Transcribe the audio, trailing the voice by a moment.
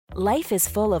Life is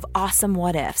full of awesome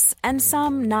what-ifs, and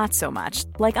some not so much,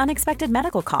 like unexpected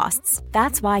medical costs.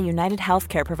 That's why United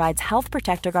Healthcare provides Health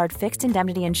Protector Guard fixed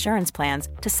indemnity insurance plans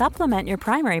to supplement your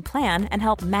primary plan and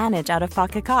help manage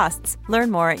out-of-pocket costs.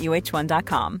 Learn more at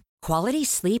uh1.com. Quality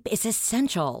sleep is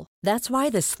essential. That's why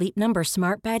the Sleep Number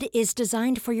Smart Bed is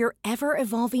designed for your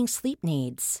ever-evolving sleep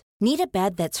needs. Need a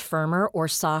bed that's firmer or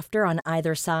softer on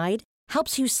either side?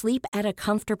 Helps you sleep at a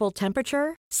comfortable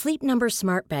temperature? Sleep Number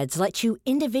Smart Beds let you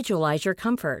individualize your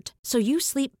comfort, so you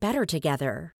sleep better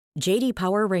together. J.D.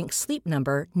 Power ranks Sleep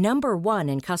Number number 1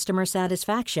 in customer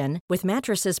satisfaction with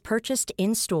mattresses purchased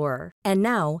in-store. And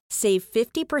now, save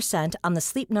 50% on the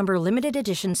Sleep Number Limited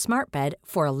Edition Smart Bed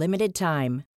for a limited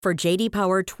time. For J.D.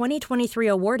 Power 2023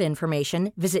 award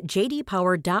information, visit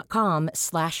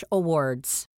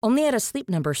jdpower.com/awards. Only at a Sleep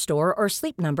Number store or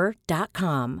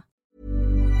sleepnumber.com.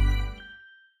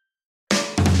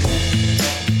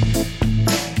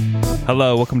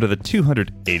 Hello, welcome to the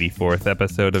 284th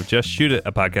episode of Just Shoot It,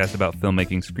 a podcast about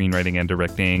filmmaking, screenwriting, and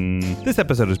directing. This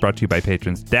episode is brought to you by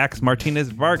patrons Dax Martinez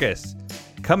Vargas,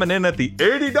 coming in at the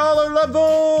 $80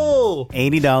 level!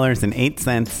 $80.08.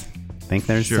 I think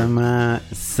there's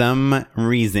some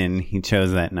reason he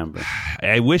chose that number.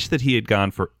 I wish that he had gone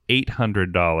for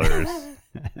 $800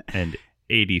 and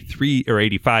 83 or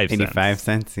 85 cents. 85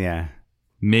 cents, yeah.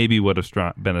 Maybe would have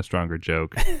been a stronger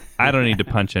joke. I don't need to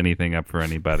punch anything up for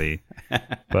anybody,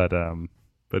 but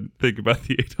think about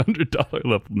the $800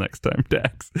 level next time,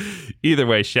 Dax. Either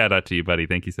way, shout out to you, buddy.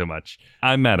 Thank you so much.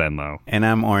 I'm Matt Enlow. And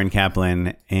I'm Oren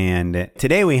Kaplan. And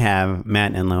today we have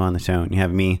Matt Enlow on the show. And you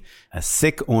have me, a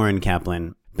sick Oren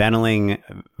Kaplan, battling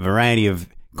a variety of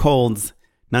colds.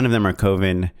 None of them are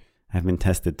COVID. I've been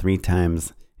tested 3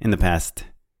 times in the past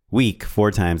week, 4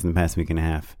 times in the past week and a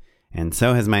half. And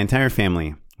so has my entire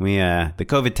family. The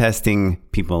COVID testing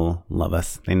people love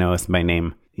us. They know us by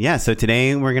name. Yeah, so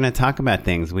today we're going to talk about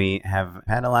things. We have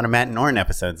had a lot of Matt and Oren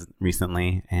episodes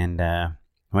recently. And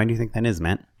why do you think that is,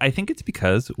 Matt? I think it's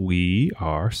because we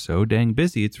are so dang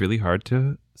busy. It's really hard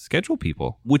to schedule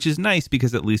people, which is nice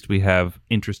because at least we have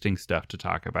interesting stuff to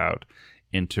talk about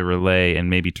and to relay and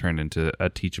maybe turn into a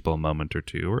teachable moment or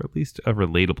two, or at least a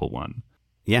relatable one.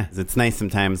 Yeah, it's nice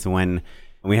sometimes when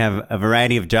we have a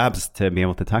variety of jobs to be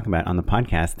able to talk about on the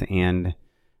podcast. And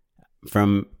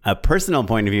from a personal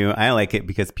point of view, I like it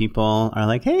because people are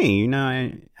like, hey,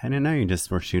 I didn't know you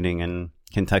just were shooting in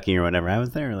Kentucky or whatever. I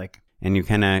was there. And you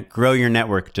kind of grow your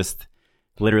network just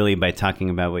literally by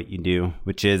talking about what you do,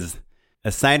 which is,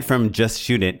 aside from just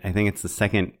shoot it, I think it's the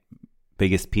second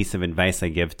biggest piece of advice I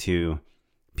give to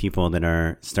people that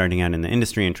are starting out in the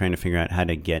industry and trying to figure out how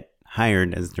to get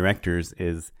hired as directors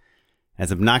is, as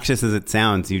obnoxious as it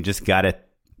sounds, you just got to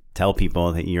tell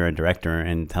people that you're a director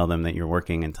and tell them that you're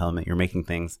working and tell them that you're making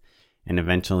things. And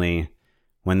eventually,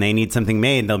 when they need something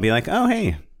made, they'll be like, oh,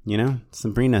 hey,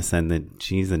 Sabrina said that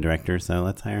she's a director, so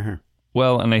let's hire her.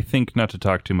 Well, and I think not to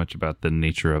talk too much about the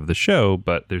nature of the show,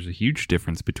 but there's a huge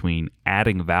difference between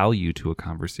adding value to a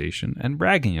conversation and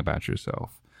bragging about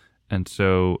yourself. And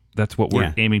so that's what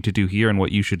we're aiming to do here and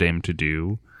what you should aim to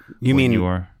do. You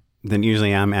mean then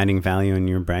usually I'm adding value and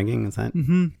you're bragging? Is that?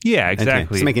 Mm-hmm. Yeah, exactly.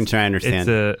 Okay. Just making sure I understand.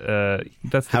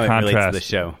 That's the how contrast. It relates to the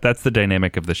show. That's the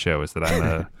dynamic of the show, is that I'm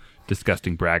a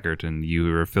disgusting braggart and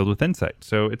you are filled with insight.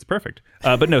 So it's perfect.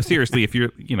 But no, seriously, if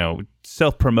you're,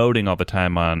 self-promoting all the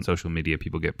time on social media,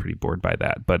 people get pretty bored by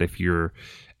that. But if you're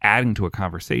adding to a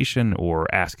conversation or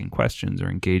asking questions or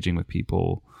engaging with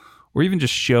people, or even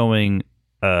just showing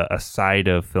a side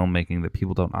of filmmaking that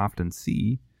people don't often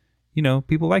see,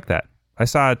 people like that. I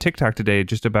saw a TikTok today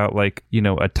just about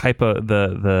a type of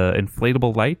the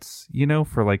inflatable lights,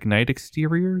 for night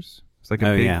exteriors. It's like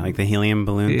like the helium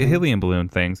balloon. Helium balloon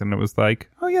things, and it was like,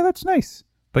 oh yeah, that's nice.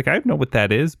 I don't know what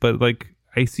that is, but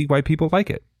I see why people like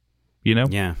it.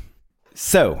 Yeah.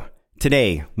 So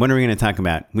today, what are we going to talk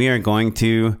about? We are going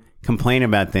to complain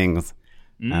about things.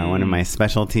 One of my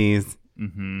specialties.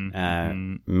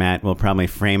 Matt will probably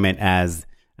frame it as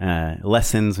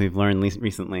lessons we've learned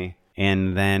recently.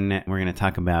 And then we're going to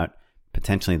talk about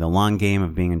potentially the long game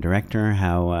of being a director,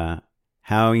 how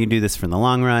you do this for the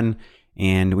long run.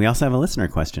 And we also have a listener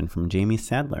question from Jamie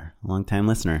Sadler, a longtime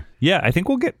listener. Yeah, I think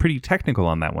we'll get pretty technical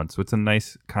on that one. So it's a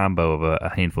nice combo of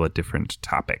a handful of different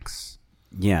topics.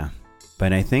 Yeah,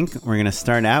 but I think we're going to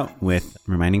start out with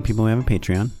reminding people we have a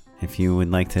Patreon. If you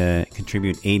would like to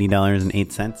contribute $80.08,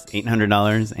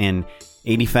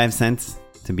 $800.85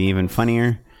 to be even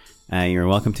funnier, you're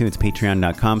welcome to. It's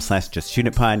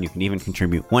patreon.com/justshootitpod. You can even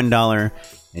contribute $1.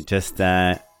 It just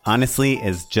honestly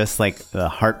is just like the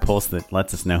heart pulse that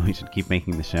lets us know we should keep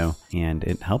making the show. And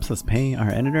it helps us pay our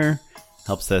editor,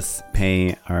 helps us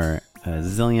pay our a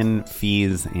zillion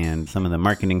fees and some of the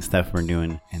marketing stuff we're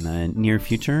doing in the near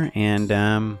future. And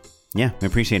yeah, we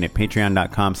appreciate it.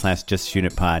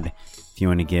 Patreon.com/justshootitpod. If you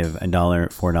want to give $1,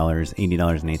 $4,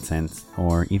 $80.08,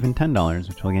 or even $10,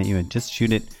 which will get you a Just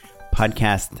Shoot It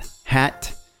podcast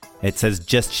hat. It says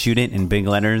Just Shoot It in big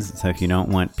letters. So if you don't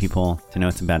want people to know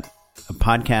it's about a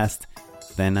podcast,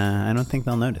 then I don't think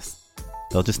they'll notice.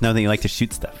 They'll just know that you like to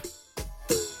shoot stuff.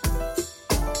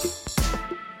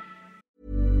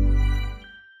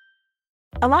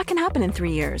 A lot can happen in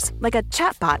 3 years, like a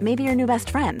chatbot may be your new best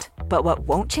friend. But what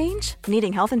won't change?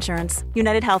 Needing health insurance.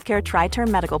 United Healthcare Tri-Term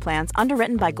Medical Plans,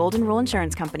 underwritten by Golden Rule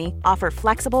Insurance Company, offer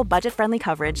flexible, budget-friendly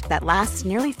coverage that lasts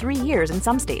nearly 3 years in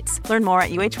some states. Learn more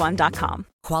at uh1.com.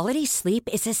 Quality sleep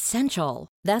is essential.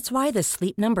 That's why the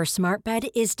Sleep Number Smart Bed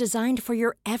is designed for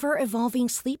your ever-evolving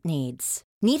sleep needs.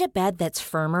 Need a bed that's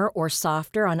firmer or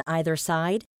softer on either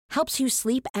side? Helps you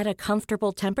sleep at a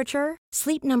comfortable temperature?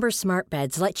 Sleep Number Smart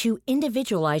Beds let you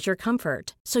individualize your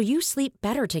comfort, so you sleep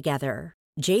better together.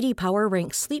 J.D. Power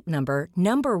ranks Sleep Number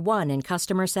number 1 in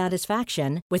customer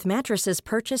satisfaction with mattresses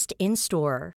purchased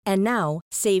in-store. And now,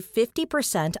 save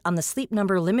 50% on the Sleep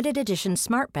Number Limited Edition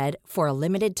Smart Bed for a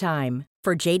limited time.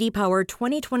 For J.D. Power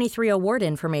 2023 award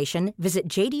information, visit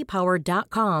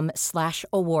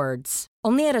jdpower.com/awards.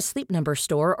 Only at a Sleep Number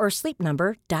store or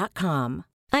sleepnumber.com.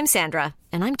 I'm Sandra,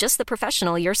 and I'm just the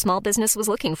professional your small business was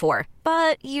looking for.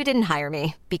 But you didn't hire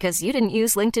me because you didn't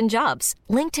use LinkedIn Jobs.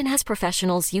 LinkedIn has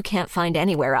professionals you can't find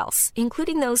anywhere else,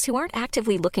 including those who aren't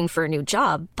actively looking for a new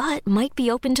job, but might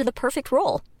be open to the perfect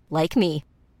role, like me.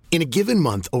 In a given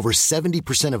month, over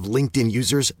 70% of LinkedIn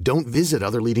users don't visit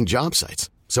other leading job sites.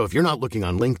 So if you're not looking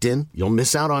on LinkedIn, you'll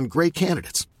miss out on great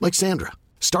candidates like Sandra.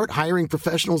 Start hiring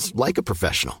professionals like a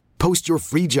professional. Post your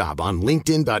free job on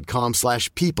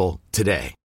linkedin.com/people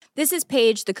today. This is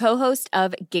Paige, the co-host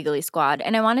of Giggly Squad,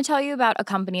 and I want to tell you about a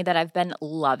company that I've been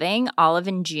loving, Olive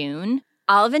 & June.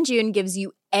 Olive & June gives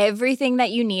you everything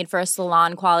that you need for a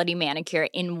salon-quality manicure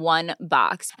in one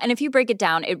box. And if you break it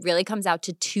down, it really comes out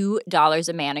to $2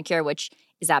 a manicure, which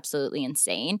is absolutely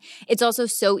insane. It's also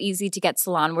so easy to get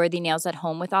salon-worthy nails at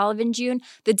home with Olive & June.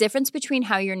 The difference between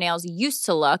how your nails used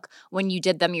to look when you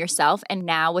did them yourself and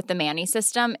now with the Mani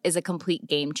system is a complete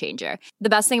game changer.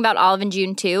 The best thing about Olive &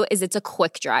 June, too, is it's a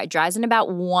quick dry. Dries in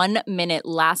about 1 minute,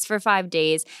 lasts for 5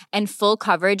 days, and full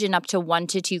coverage in up to 1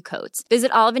 to 2 coats.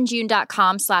 Visit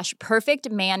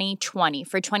oliveandjune.com/perfectmani20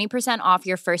 for 20% off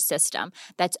your first system.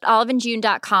 That's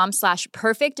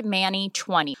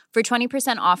oliveandjune.com/perfectmani20 for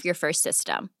 20% off your first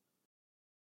system.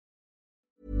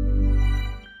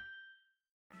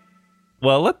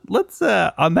 Well, let's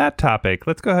on that topic,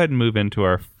 let's go ahead and move into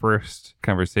our first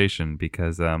conversation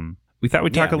because we thought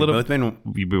we'd talk a little. We've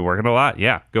been working a lot.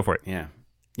 Yeah, go for it.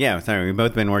 Yeah. Sorry, we've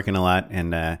both been working a lot,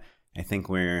 and I think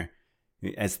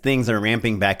as things are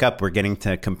ramping back up, we're getting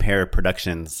to compare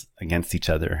productions against each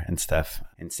other and stuff,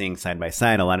 and seeing side by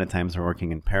side. A lot of times, we're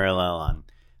working in parallel on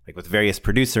with various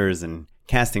producers and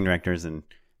casting directors and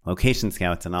location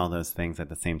scouts and all those things at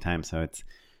the same time. So it's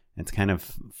kind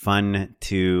of fun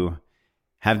to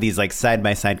have these side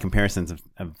by side comparisons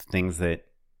of things that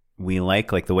we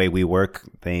like the way we work.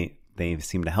 They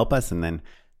seem to help us, and then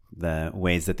the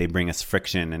ways that they bring us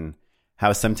friction, and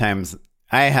how sometimes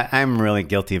I'm really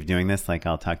guilty of doing this.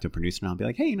 I'll talk to a producer and I'll be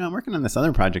like, hey, I'm working on this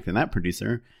other project, and that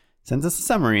producer sends us a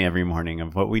summary every morning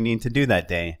of what we need to do that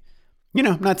day.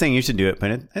 I'm not saying you should do it,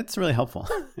 but it's really helpful.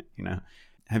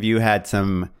 Have you had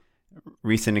some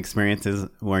recent experiences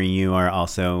where you are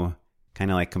also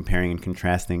kind of comparing and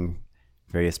contrasting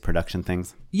various production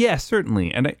things? Yeah,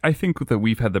 certainly. And I think that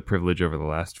we've had the privilege over the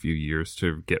last few years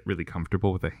to get really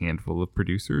comfortable with a handful of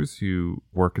producers who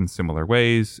work in similar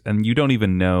ways, and you don't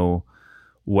even know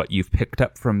what you've picked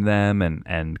up from them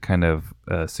and kind of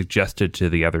suggested to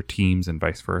the other teams and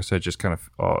vice versa. It just kind of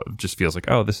just feels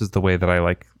like, oh, this is the way that I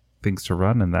like things to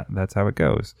run, and that's how it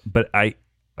goes. But I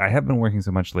have been working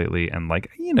so much lately, and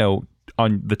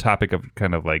on the topic of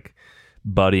kind of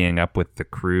buddying up with the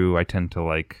crew, I tend to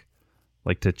like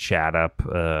to chat up.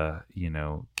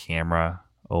 Camera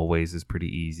always is pretty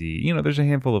easy. There's a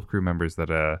handful of crew members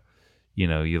that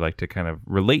you like to kind of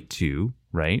relate to,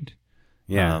 right?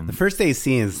 Yeah. The first day you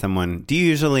see is someone. Do you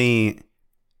usually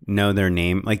know their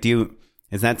name?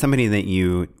 Is that somebody that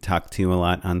you talk to a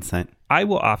lot on set? I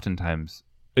will oftentimes.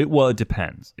 It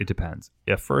depends. It depends.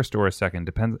 A first or a second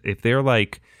depends. If they're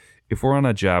if we're on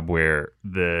a job where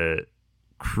the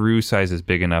crew size is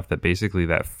big enough that basically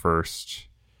that first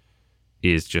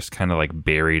is just kind of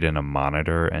buried in a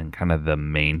monitor, and kind of the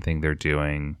main thing they're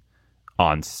doing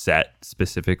on set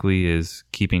specifically is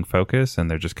keeping focus,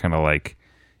 and they're just kind of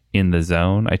in the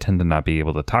zone, I tend to not be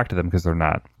able to talk to them because they're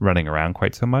not running around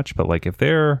quite so much. But like if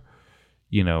they're,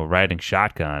 riding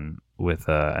shotgun with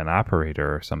an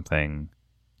operator or something,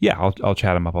 yeah, I'll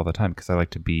chat them up all the time because I like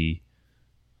to be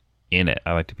in it.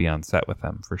 I like to be on set with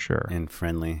them for sure. And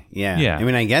friendly. Yeah. Yeah. I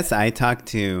mean, I guess I talk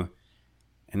to,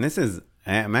 and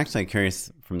I'm actually curious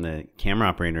from the camera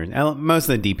operators. Most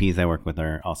of the DPs I work with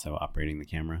are also operating the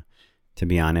camera, to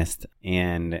be honest.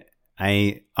 And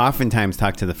I oftentimes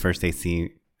talk to the first AC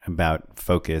about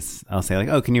focus. I'll say like,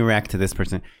 oh, can you react to this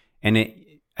person? And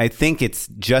I think it's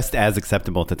just as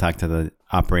acceptable to talk to the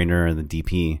operator or the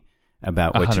DP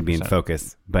about what should be in 100%.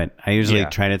 focus. But I usually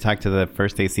try to talk to the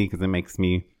first AC because it makes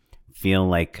me feel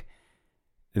like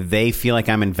they feel like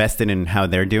I'm invested in how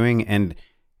they're doing. And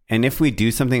if we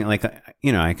do something like,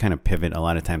 I kind of pivot a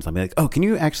lot of times. I'll be like, oh, can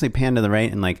you actually pan to the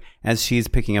right? And like, as she's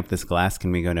picking up this glass,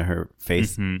 can we go to her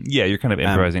face? Mm-hmm. Yeah, you're kind of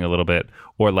improvising a little bit.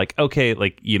 Or like, okay,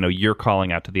 like, you're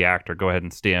calling out to the actor, go ahead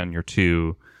and stay on your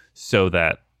 2 so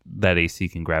that AC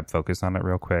can grab focus on it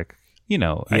real quick. When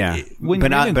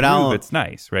you're in groove, it's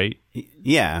nice, right?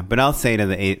 Yeah, but I'll say to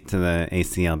the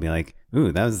AC, I'll be like,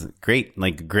 ooh, that was great,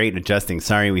 like great adjusting.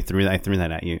 Sorry, I threw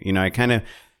that at you. I kind of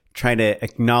try to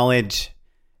acknowledge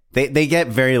they get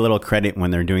very little credit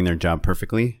when they're doing their job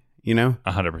perfectly,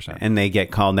 100%. and they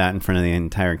get called out in front of the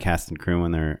entire cast and crew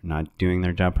when they're not doing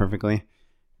their job perfectly.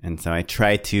 And so I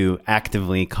try to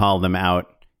actively call them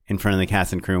out in front of the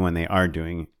cast and crew when they are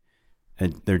doing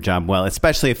their job well,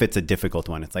 especially if it's a difficult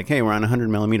one. It's like, hey, we're on a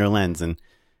 100mm lens and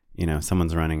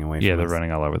someone's running away from they're us.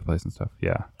 running all over the place and stuff.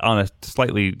 Yeah. On a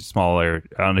slightly smaller,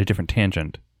 on a different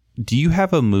tangent, do you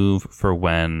have a move for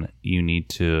when you need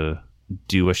to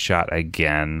do a shot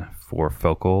again for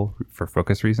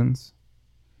focus reasons?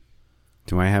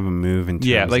 Do I have a move in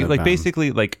terms of... like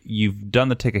basically, like you've done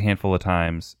the take a handful of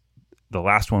times. The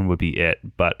last one would be it,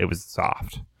 but it was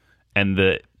soft. And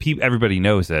everybody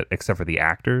knows it except for the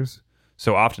actors.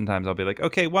 So oftentimes I'll be like,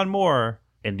 okay, one more.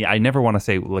 And I never want to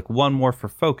say like one more for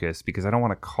focus because I don't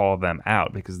want to call them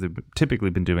out because they've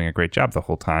typically been doing a great job the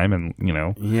whole time. And,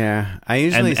 Yeah. I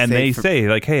usually say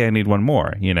like, hey, I need one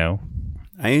more,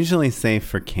 I usually say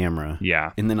for camera.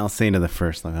 Yeah. And then I'll say to the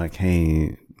first, like,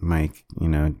 hey, Mike,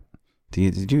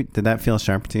 did that feel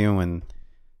sharp to you when,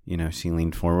 she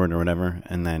leaned forward or whatever?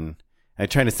 And then I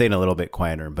try to say it a little bit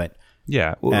quieter, but...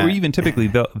 Yeah, or even typically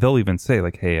they'll even say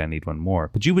like, "Hey, I need one more,"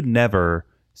 but you would never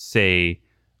say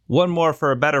one more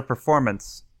for a better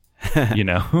performance.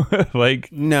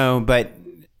 Like no, but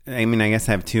I mean, I guess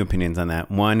I have 2 opinions on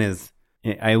that. One is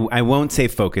I won't say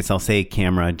focus; I'll say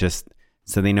camera, just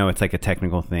so they know it's like a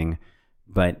technical thing.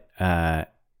 But I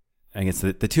guess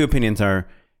the 2 opinions are: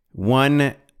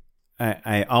 one,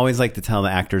 I always like to tell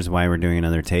the actors why we're doing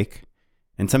another take,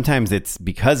 and sometimes it's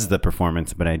because of the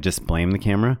performance, but I just blame the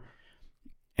camera.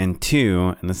 And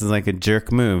 2, and this is like a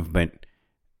jerk move, but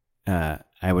I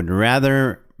would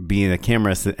rather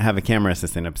have a camera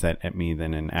assistant upset at me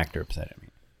than an actor upset at me.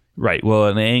 Right. Well,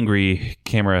 an angry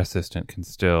camera assistant can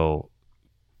still.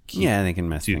 They can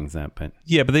mess things up, but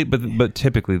yeah, but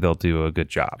typically they'll do a good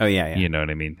job. Oh yeah. You know what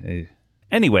I mean.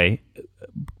 Anyway,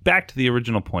 back to the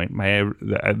original point.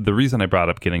 The reason I brought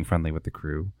up getting friendly with the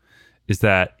crew is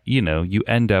that you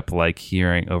end up like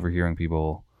overhearing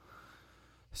people.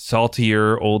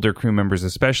 Saltier, older crew members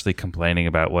especially complaining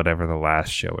about whatever the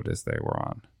last show it is they were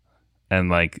on. And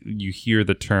like you hear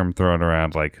the term thrown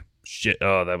around like, shit,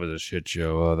 oh, that was a shit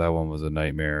show. Oh, that one was a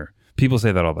nightmare. People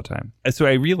say that all the time. And so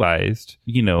I realized,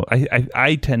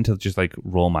 I tend to just like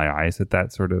roll my eyes at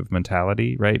that sort of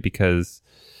mentality, right? Because,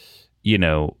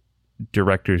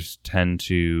 directors tend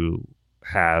to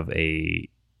have a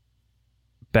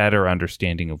better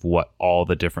understanding of what all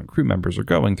the different crew members are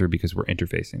going through because we're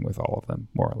interfacing with all of them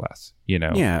more or less,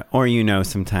 Yeah. Or,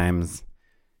 sometimes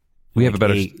we have a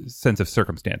better sense of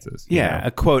circumstances. Yeah.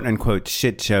 A quote unquote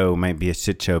shit show might be a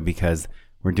shit show because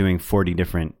we're doing 40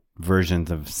 different versions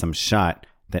of some shot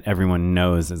that everyone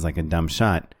knows is like a dumb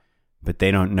shot, but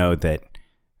they don't know that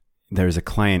there's a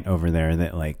client over there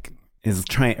that like is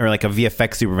trying, or like a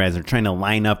VFX supervisor trying to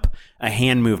line up a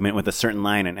hand movement with a certain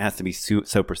line, and it has to be so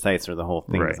precise or the whole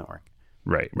thing doesn't work.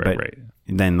 Right.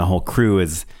 Then the whole crew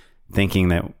is thinking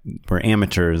that we're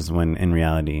amateurs when in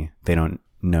reality they don't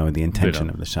know the intention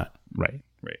of the shot. Right,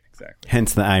 exactly.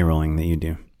 Hence the eye rolling that you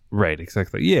do. Right,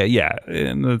 exactly. Yeah.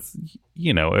 And that's,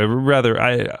 rather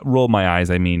I roll my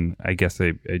eyes. I mean, I guess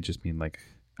I just mean like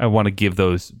I want to give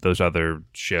those other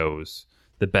shows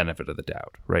the benefit of the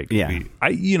doubt, right? Yeah.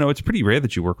 It's pretty rare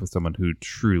that you work with someone who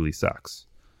truly sucks.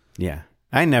 Yeah.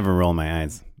 I never roll my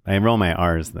eyes. I roll my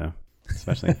R's though,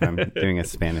 especially if I'm doing a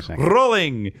Spanish accent.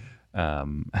 Rolling.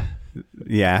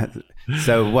 Yeah.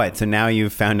 So what? So now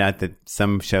you've found out that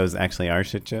some shows actually are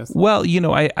shit shows? Well,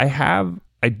 I have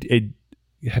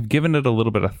given it a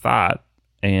little bit of thought,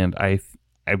 and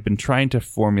I've been trying to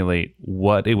formulate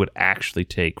what it would actually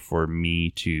take for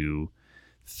me to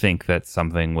think that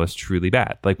something was truly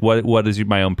bad. Like what is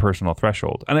my own personal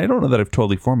threshold? And I don't know that I've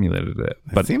totally formulated it.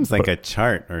 But it seems like a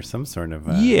chart or some sort of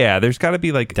there's got to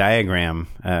be like diagram,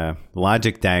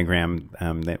 logic diagram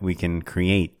that we can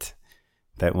create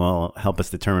that will help us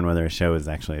determine whether a show is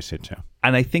actually a shit show.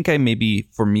 And I think I maybe,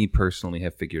 for me personally,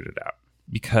 have figured it out,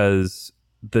 because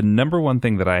the number one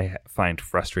thing that I find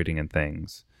frustrating in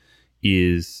things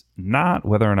is not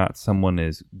whether or not someone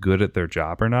is good at their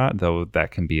job or not, though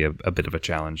that can be a bit of a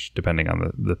challenge depending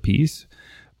on the piece.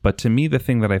 But to me, the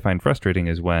thing that I find frustrating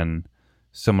is when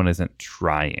someone isn't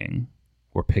trying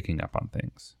or picking up on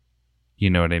things. You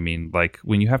know what I mean? Like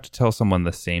when you have to tell someone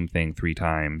the same thing 3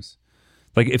 times.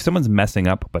 Like if someone's messing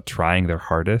up but trying their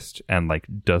hardest and like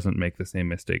doesn't make the same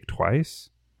mistake twice,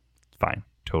 fine,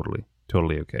 totally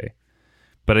okay.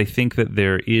 But I think that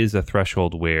there is a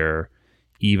threshold where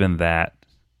even that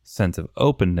sense of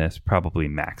openness probably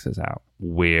maxes out,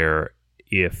 where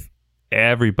if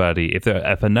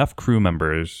enough crew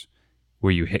members,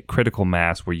 where you hit critical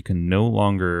mass, where you can no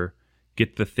longer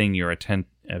get the thing you're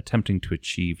attempting to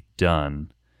achieve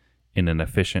done in an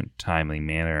efficient, timely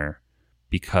manner,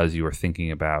 because you are thinking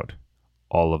about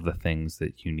all of the things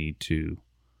that you need to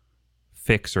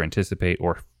fix or anticipate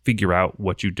or figure out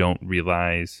what you don't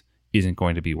realize isn't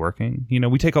going to be working.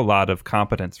 We take a lot of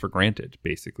competence for granted,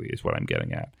 basically, is what I'm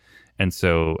getting at. And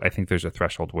so I think there's a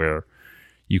threshold where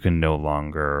you can no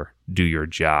longer do your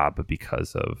job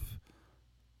because of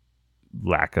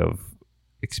lack of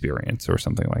experience or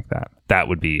something like that. That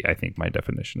would be, I think, my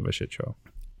definition of a shit show.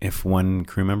 If one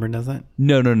crew member does that?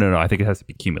 No. I think it has to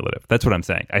be cumulative. That's what I'm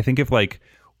saying. I think if like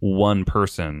one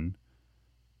person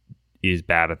is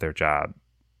bad at their job,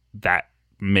 that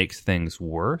makes things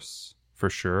worse for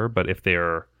sure. But if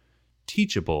they're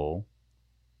teachable,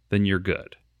 then you're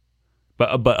good.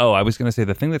 But I was going to say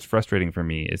the thing that's frustrating for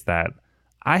me is that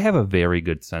I have a very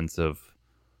good sense of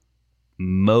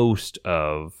most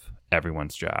of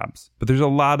everyone's jobs, but there's a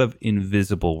lot of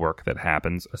invisible work that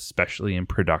happens, especially in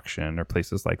production or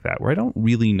places like that, where I don't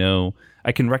really know.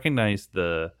 I can recognize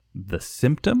the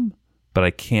symptom, but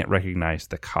I can't recognize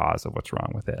the cause of what's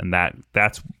wrong with it. And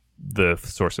that's the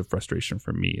source of frustration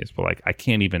for me, is like I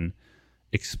can't even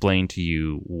explain to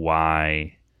you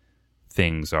why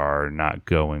things are not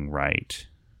going right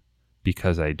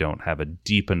because I don't have a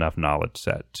deep enough knowledge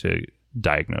set to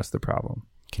diagnose the problem.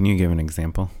 Can you give an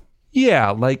example? Yeah,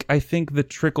 like I think the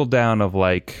trickle down of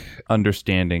like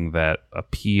understanding that a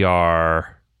PR,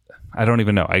 I don't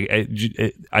even know.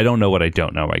 I don't know what I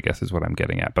don't know, I guess is what I'm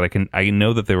getting at. But I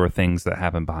know that there were things that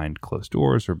happen behind closed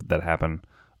doors or that happen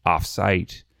off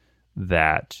site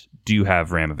that do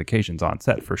have ramifications on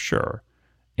set for sure.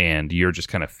 And you're just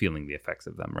kind of feeling the effects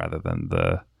of them rather than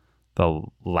the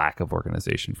lack of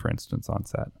organization, for instance, on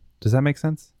set. Does that make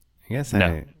sense? I guess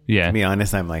no. Yeah. To be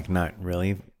honest, I'm like not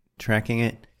really tracking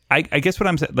it. I guess what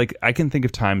I'm saying, like, I can think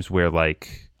of times where,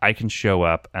 like, I can show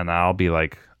up and I'll be,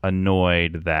 like,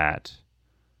 annoyed that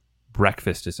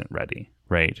breakfast isn't ready,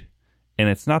 right? And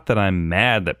it's not that I'm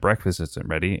mad that breakfast isn't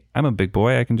ready. I'm a big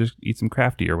boy. I can just eat some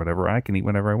Crafty or whatever. I can eat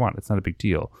whenever I want. It's not a big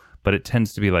deal. But it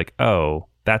tends to be like, oh,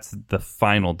 that's the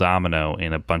final domino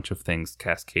in a bunch of things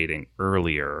cascading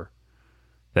earlier.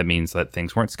 That means that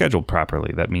things weren't scheduled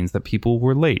properly. That means that people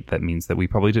were late. That means that we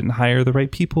probably didn't hire the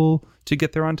right people to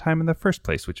get there on time in the first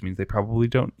place, which means they probably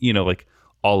don't, like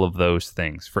all of those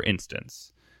things, for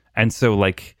instance. And so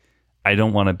like, I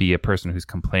don't want to be a person who's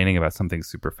complaining about something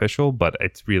superficial, but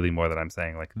it's really more that I'm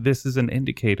saying like, this is an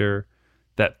indicator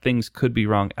that things could be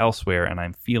wrong elsewhere and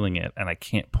I'm feeling it and I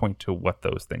can't point to what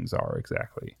those things are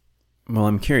exactly. Well,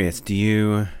 I'm curious. Do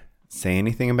you say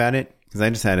anything about it? Because I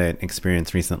just had an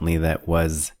experience recently that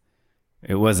was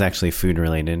actually food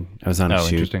related. I was on a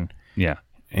shoot. Interesting. Yeah.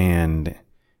 And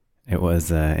it was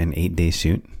an 8-day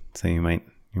shoot. So you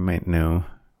might know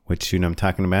which shoot I'm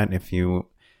talking about if you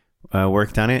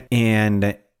worked on it.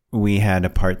 And we had a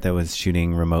part that was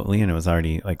shooting remotely, and it was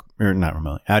already not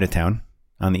remotely, out of town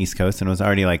on the East Coast. And it was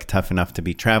already like tough enough to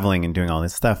be traveling and doing all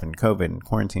this stuff and COVID and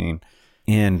quarantining.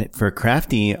 And for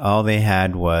Crafty, all they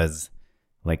had was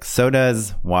like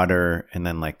sodas, water, and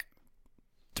then like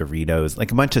Doritos,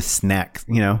 like a bunch of snacks,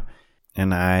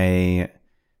 And I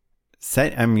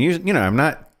said, I'm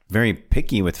not very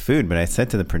picky with food, but I said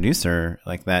to the producer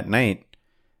like that night,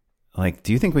 like,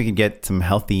 do you think we could get some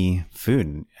healthy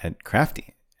food at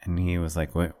Crafty? And he was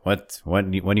like, what do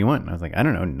you want? And I was like, I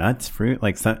don't know, nuts, fruit,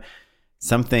 like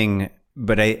something.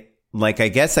 But like, I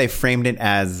guess I framed it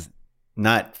as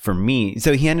not for me.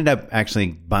 So he ended up actually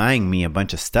buying me a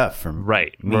bunch of stuff from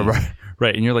Right. me.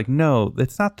 Right. And you're like, no,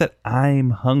 it's not that I'm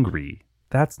hungry.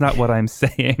 That's not what I'm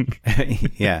saying.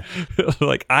 Yeah.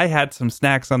 Like, I had some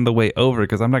snacks on the way over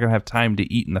because I'm not going to have time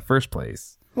to eat in the first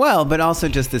place. Well, but also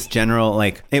just this general,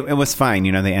 like, it was fine.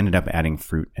 You know, they ended up adding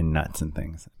fruit and nuts and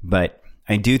things. But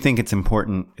I do think it's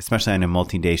important, especially on a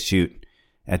multi-day shoot,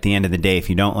 at the end of the day, if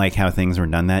you don't like how things were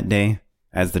done that day,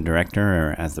 as the director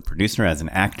or as the producer, as an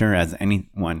actor, as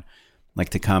anyone, like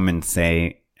to come and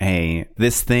say, hey,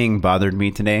 this thing bothered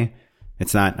me today.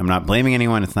 I'm not blaming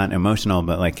anyone. It's not emotional,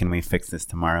 but like, can we fix this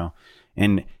tomorrow?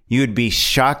 And you would be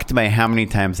shocked by how many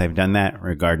times I've done that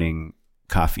regarding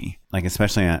coffee, like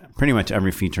especially pretty much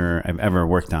every feature I've ever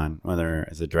worked on, whether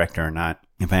as a director or not.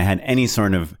 If I had any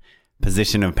sort of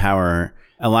position of power,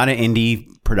 a lot of indie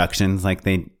productions, like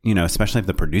they, you know, especially if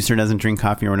the producer doesn't drink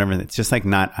coffee or whatever, it's just like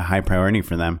not a high priority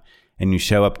for them. And you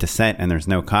show up to set and there's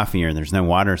no coffee or there's no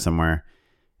water somewhere.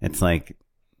 It's like,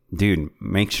 dude,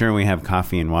 make sure we have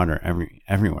coffee and water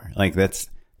everywhere. Like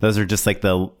those are just like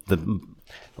the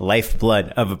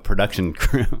lifeblood of a production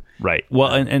crew. Right.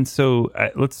 Well, and so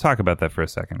let's talk about that for a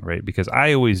second, right? Because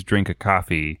I always drink a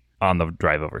coffee on the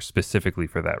drive over specifically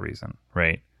for that reason,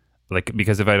 right? Like,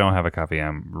 because if I don't have a coffee,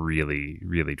 I'm really,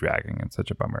 really dragging. It's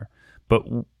such a bummer. But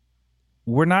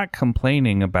we're not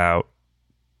complaining about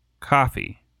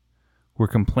coffee. We're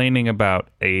complaining about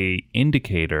a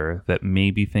indicator that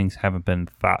maybe things haven't been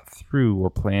thought through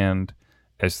or planned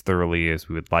as thoroughly as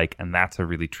we would like, and that's a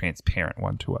really transparent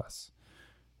one to us,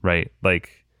 right?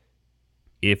 Like,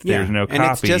 if there's no coffee,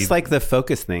 and it's just like the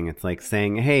focus thing. It's like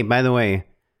saying, "Hey, by the way,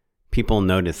 people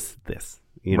notice this."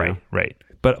 You know? Right.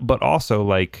 But also,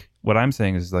 like, what I'm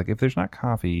saying is, like, if there's not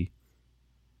coffee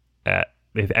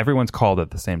if everyone's called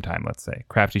at the same time, let's say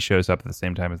Crafty shows up at the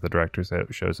same time as the director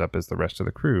shows up as the rest of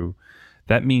the crew,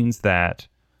 that means that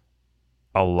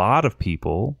a lot of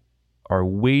people are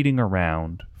waiting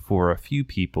around for a few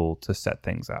people to set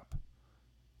things up.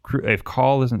 If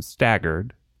call isn't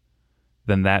staggered,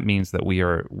 then that means that we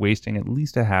are wasting at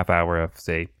least a half hour of,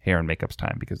 say, hair and makeup's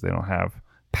time because they don't have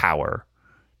power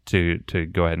to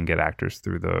go ahead and get actors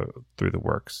through the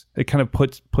works. It kind of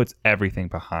puts everything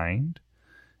behind.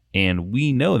 And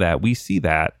we know that, we see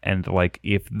that, and like,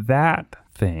 if that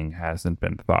thing hasn't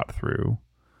been thought through,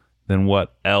 then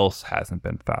what else hasn't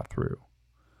been thought through?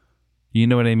 You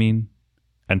know what I mean?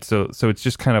 And so it's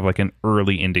just kind of like an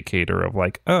early indicator of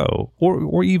like, oh,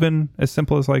 or even as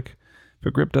simple as like, if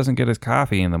a grip doesn't get his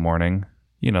coffee in the morning,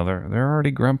 you know, they're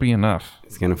already grumpy enough.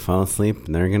 He's gonna fall asleep,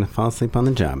 and they're gonna fall asleep on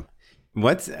the job.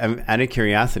 What's out of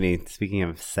curiosity? Speaking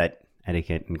of set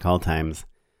etiquette and call times.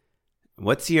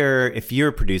 If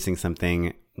you're producing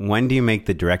something, when do you make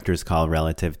the director's call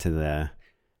relative to the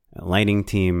lighting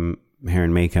team, hair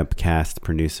and makeup, cast,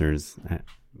 producers?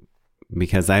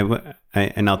 Because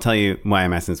and I'll tell you why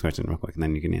I'm asking this question real quick, and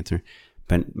then you can answer.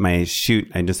 But my shoot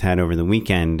I just had over the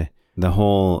weekend, the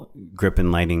whole grip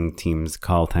and lighting team's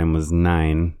call time was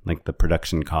 9, like the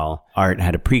production call. Art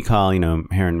had a pre-call, you know,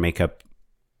 hair and makeup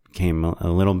came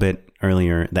a little bit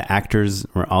earlier. The actors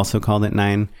were also called at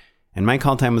 9. And my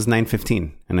call time was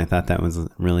 9:15, and I thought that was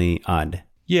really odd.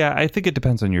 Yeah, I think it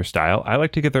depends on your style. I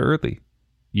like to get there early,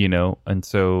 you know, and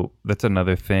so that's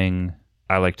another thing.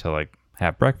 I like to like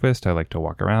have breakfast. I like to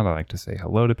walk around. I like to say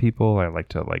hello to people. I like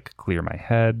to like clear my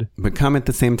head. But come at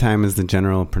the same time as the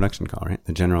general production call, right?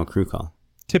 The general crew call.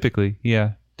 Typically,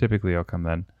 yeah. Typically I'll come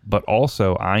then. But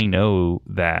also I know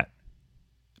that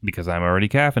because I'm already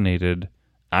caffeinated,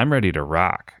 I'm ready to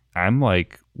rock. I'm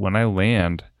like, when I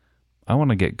land, I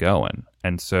want to get going.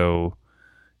 And so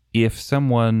if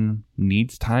someone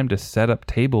needs time to set up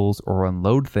tables or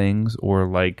unload things or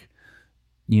like,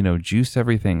 you know, juice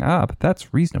everything up,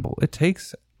 that's reasonable. It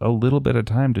takes a little bit of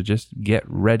time to just get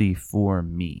ready for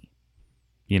me,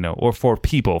 you know, or for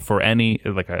people, for any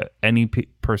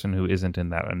person who isn't in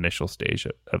that initial stage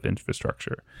of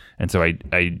infrastructure. And so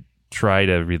I try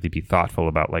to really be thoughtful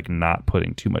about like not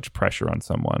putting too much pressure on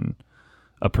someone,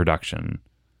 a production,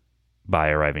 by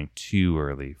arriving too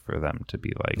early for them to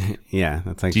be like... Yeah,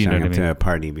 that's like showing up to a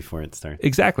party before it starts.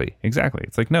 Exactly.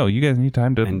 It's like, no, you guys need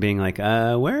time to... And being like,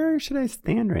 where should I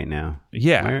stand right now?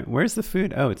 Yeah. Where's the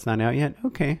food? Oh, it's not out yet?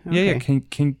 Okay. Yeah.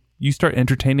 Can you start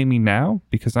entertaining me now?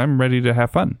 Because I'm ready to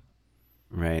have fun.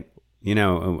 Right. You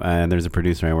know, there's a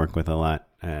producer I work with a lot.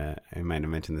 I might have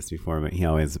mentioned this before, but he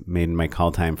always made my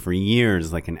call time for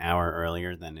years like an hour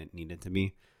earlier than it needed to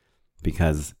be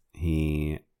because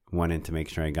he wanted to make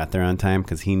sure I got there on time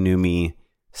because he knew me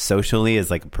socially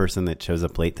as like a person that shows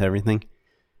up late to everything.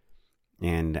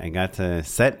 And I got to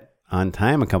set on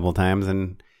time a couple of times,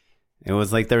 and It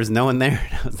was like there was no one there.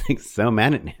 And I was like so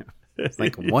mad at him. It's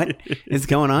like, what is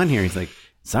going on here? He's like,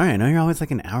 sorry, I know you're always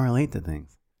like an hour late to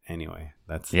things. Anyway,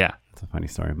 that's a funny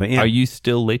story. But yeah. Are you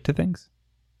still late to things?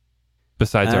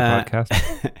 Besides our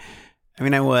podcast? I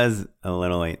mean, I was a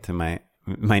little late to my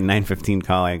 9:15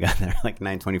 call. I got there like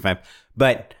 9:25.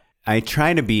 But I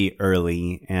try to be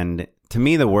early. And to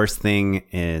me, the worst thing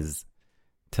is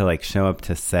to like show up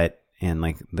to set and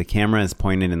like the camera is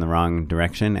pointed in the wrong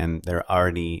direction and they're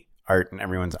already art and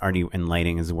everyone's already in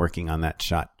lighting is working on that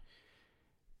shot.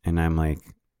 And I'm like,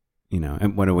 you know,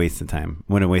 what a waste of time.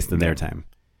 What a waste of their time.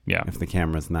 Yeah. If the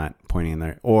camera's not pointing in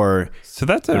there. Or so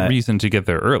that's a reason to get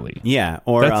there early. Yeah.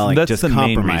 Or I'll like just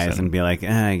compromise reason. And be like,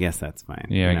 I guess that's fine.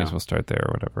 Yeah, I guess we'll start there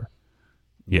or whatever.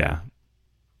 Yeah.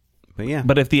 But yeah.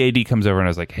 But if the AD comes over and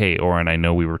is like, hey, Oren, I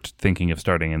know we were thinking of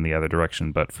starting in the other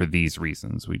direction, but for these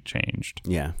reasons we changed.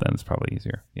 Yeah. Then it's probably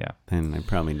easier. Yeah. Then I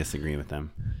probably disagree with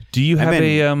them. Do you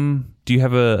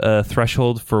have a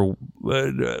threshold for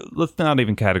let's not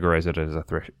even categorize it as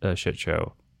a shit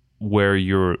show where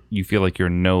you feel like you're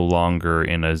no longer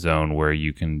in a zone where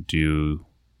you can do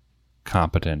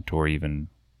competent or even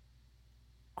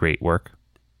great work,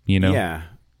 you know? Yeah.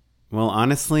 Well,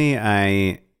 honestly,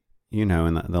 in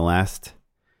the last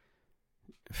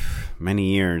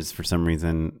many years, for some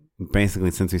reason,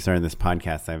 basically since we started this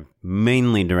podcast, I've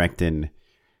mainly directed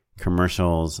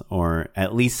commercials or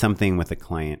at least something with a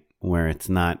client where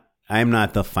I'm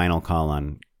not the final call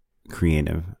on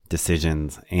creative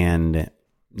decisions. And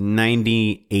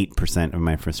 98% of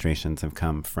my frustrations have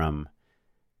come from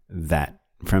that,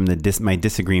 from my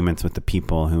disagreements with the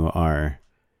people who are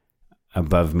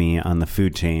above me on the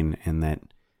food chain and that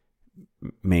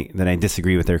I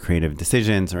disagree with their creative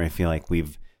decisions, or I feel like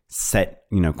we've set,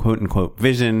 quote unquote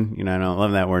vision, I don't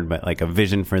love that word, but like a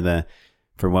vision for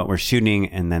what we're shooting.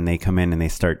 And then they come in and they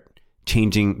start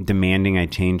demanding I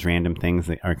change random things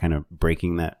that are kind of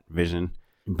breaking that vision.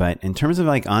 But in terms of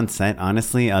like on set,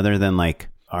 honestly, other than like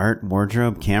art,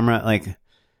 wardrobe, camera, like,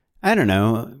 I don't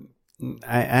know.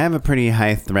 I have a pretty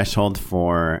high threshold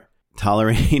for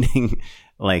tolerating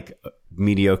like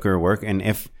mediocre work. And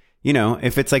if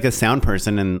it's like a sound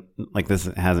person, and like this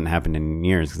hasn't happened in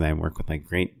years because I work with like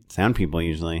great sound people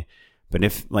usually, but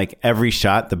if like every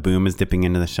shot the boom is dipping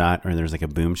into the shot or there's like a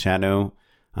boom shadow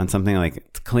on something, like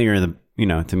it's clear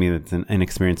to me that's an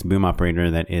inexperienced boom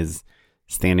operator that is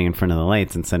standing in front of the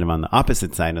lights instead of on the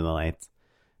opposite side of the lights,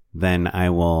 then I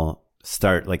will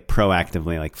start like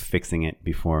proactively like fixing it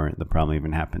before the problem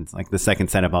even happens. Like the second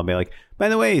setup, I'll be like, by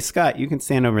the way, Scott, you can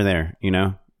stand over there,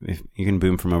 if you can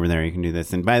boom from over there, you can do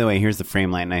this. And by the way, here's the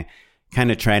frame light. And I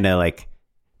kind of try to like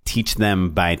teach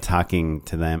them by talking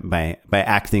to them, by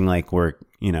acting like we're,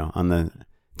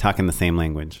 talking the same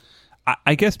language.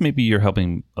 I guess maybe you're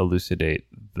helping elucidate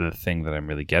the thing that I'm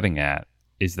really getting at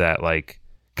is that like,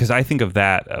 because I think of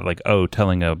that like,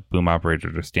 telling a boom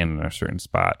operator to stand in a certain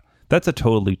spot. That's a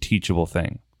totally teachable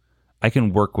thing. I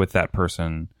can work with that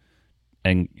person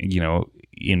and,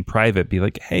 in private be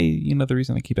like, hey, the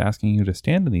reason I keep asking you to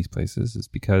stand in these places is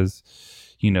because,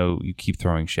 you keep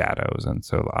throwing shadows. And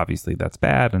so obviously that's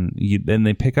bad. And then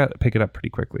they pick it up pretty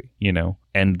quickly,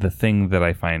 And the thing that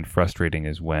I find frustrating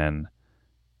is when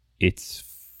it's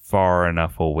far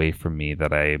enough away from me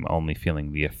that I'm only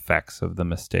feeling the effects of the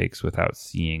mistakes without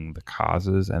seeing the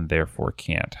causes and therefore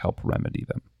can't help remedy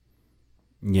them.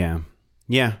 Yeah.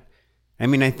 Yeah. I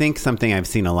mean, I think something I've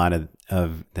seen a lot of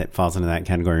that falls into that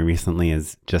category recently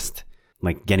is just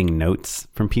like getting notes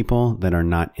from people that are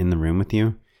not in the room with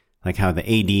you. Like how the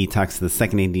AD talks to the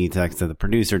second AD, talks to the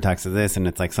producer, talks to this. And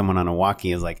it's like someone on a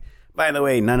walkie is like, by the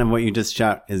way, none of what you just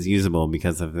shot is usable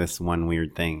because of this one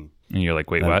weird thing. And you're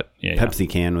like, wait, what? Yeah, Pepsi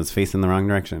can was facing the wrong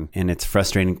direction. And it's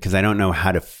frustrating because I don't know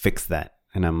how to fix that.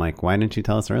 And I'm like, why didn't you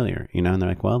tell us earlier? And they're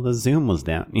like, well, the zoom was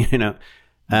down,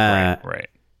 Right.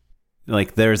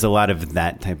 Like there's a lot of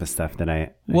that type of stuff that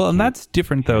I and that's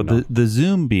different though. The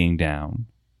zoom being down.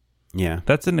 Yeah.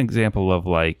 That's an example of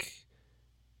like,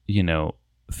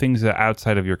 things that are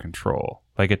outside of your control,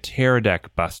 like a tear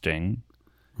deck busting.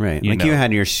 Right. You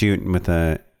had your shoot with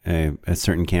a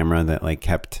certain camera that like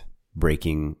kept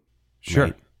breaking. Sure.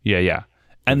 Right? Yeah.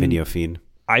 And video feed.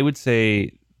 I would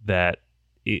say that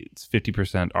it's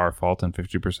 50% our fault and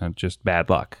 50% just bad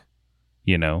luck,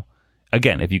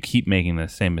 Again, if you keep making the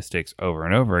same mistakes over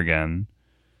and over again,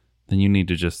 then you need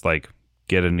to just like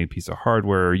get a new piece of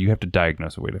hardware. Or you have to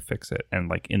diagnose a way to fix it. And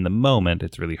like in the moment,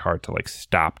 it's really hard to like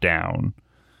stop down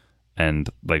and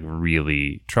like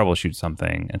really troubleshoot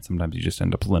something. And sometimes you just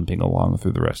end up limping along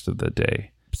through the rest of the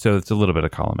day. So it's a little bit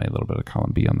of column A, a little bit of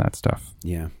column B on that stuff.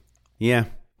 Yeah. Yeah.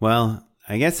 Well,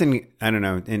 I guess to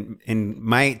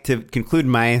conclude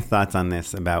my thoughts on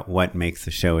this about what makes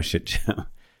a show a shit show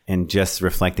and just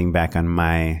reflecting back on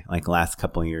my last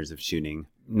couple of years of shooting,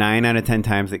 9 out of 10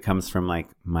 times it comes from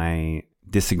my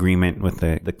disagreement with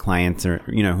the clients or,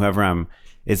 whoever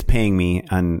is paying me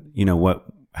on,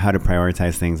 how to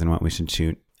prioritize things and what we should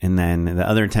shoot. And then the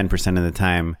other 10% of the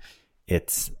time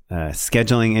it's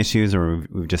scheduling issues, or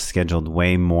we've just scheduled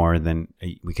way more than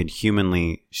we could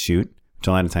humanly shoot, which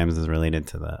a lot of times is related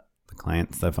to the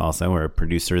client stuff also, or a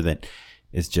producer that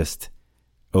is just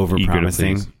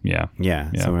over-promising.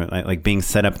 Yeah. So we're like being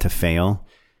set up to fail,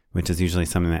 which is usually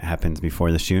something that happens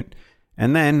before the shoot.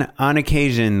 And then on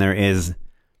occasion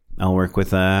I'll work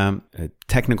with a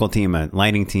technical team, a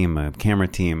lighting team, a camera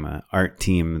team, a art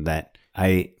team that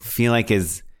I feel like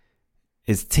is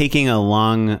taking a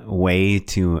long way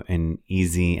to an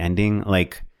easy ending,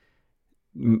 like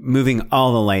moving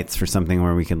all the lights for something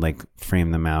where we could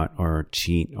frame them out or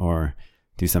cheat or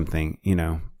do something,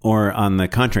 or on the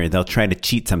contrary, they'll try to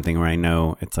cheat something where I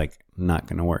know it's not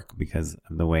going to work because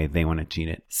of the way they want to cheat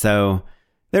it. So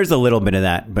there's a little bit of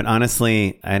that, but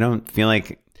honestly, I don't feel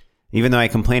like, even though I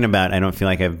complain about, I don't feel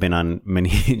like I've been on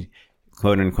many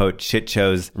quote unquote shit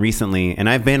shows recently. And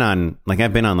I've been on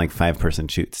 5-person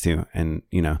shoots too. And,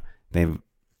 they've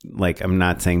I'm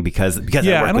not saying because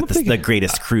I work with the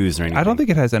greatest crews or anything. I don't think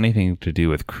it has anything to do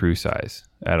with crew size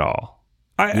at all.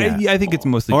 I think it's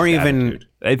mostly or even attitude.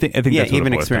 I think that's what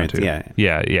even it boils experience. down to.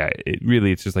 Yeah.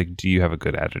 It's just do you have a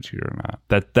good attitude or not?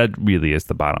 That really is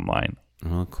the bottom line.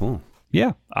 Oh, cool.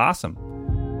 Yeah, awesome.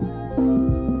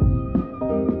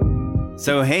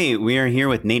 So, hey, we are here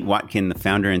with Nate Watkin, the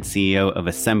founder and CEO of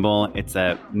Assemble. It's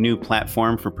a new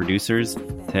platform for producers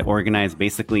to organize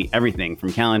basically everything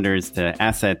from calendars to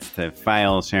assets to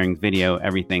files, sharing video,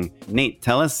 everything. Nate,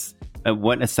 tell us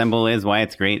what Assemble is, why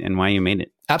it's great, and why you made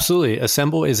it. Absolutely.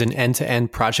 Assemble is an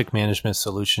end-to-end project management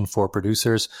solution for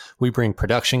producers. We bring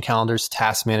production calendars,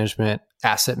 task management,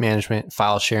 asset management,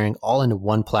 file sharing, all into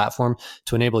one platform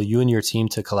to enable you and your team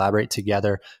to collaborate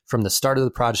together from the start of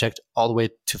the project all the way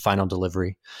to final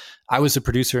delivery. I was a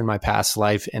producer in my past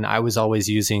life, and I was always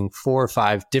using 4 or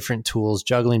 5 different tools,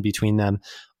 juggling between them,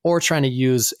 or trying to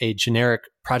use a generic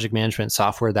project management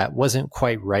software that wasn't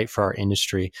quite right for our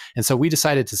industry. And so we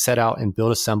decided to set out and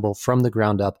build Assemble from the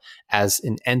ground up as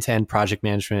an end-to-end project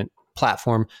management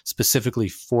platform specifically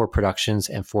for productions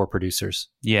and for producers.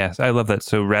 Yes, I love that.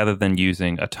 So rather than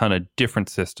using a ton of different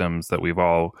systems that we've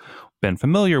all been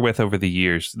familiar with over the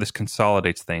years, this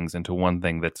consolidates things into one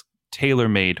thing that's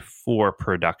tailor-made for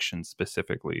production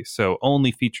specifically. So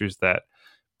only features that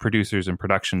producers and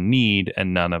production need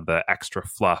and none of the extra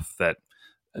fluff that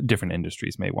different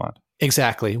industries may want.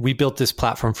 Exactly. We built this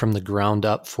platform from the ground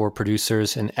up for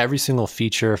producers, and every single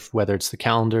feature, whether it's the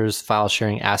calendars, file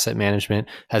sharing, asset management,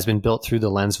 has been built through the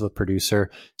lens of a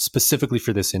producer specifically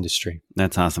for this industry.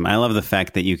 That's awesome. I love the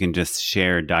fact that you can just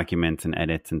share documents and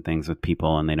edits and things with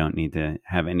people, and they don't need to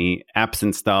have any apps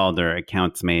installed or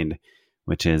accounts made,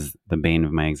 which is the bane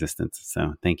of my existence.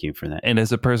 So thank you for that. And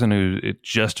as a person who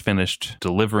just finished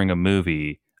delivering a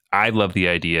movie, I love the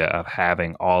idea of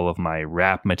having all of my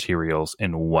wrap materials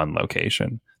in one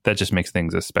location. That just makes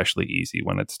things especially easy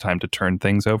when it's time to turn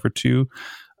things over to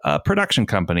a production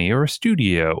company or a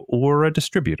studio or a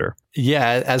distributor.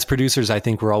 Yeah, as producers, I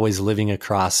think we're always living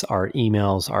across our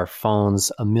emails, our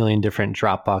phones, a million different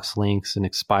Dropbox links and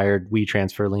expired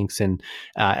WeTransfer links and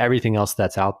everything else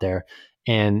that's out there.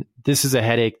 And this is a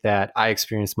headache that I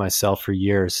experienced myself for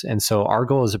years. And so our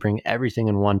goal is to bring everything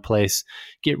in one place,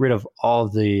 get rid of all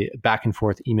of the back and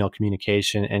forth email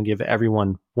communication, and give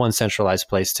everyone one centralized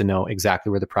place to know exactly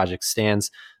where the project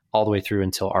stands all the way through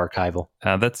until archival.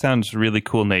 That sounds really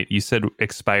cool, Nate. You said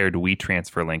expired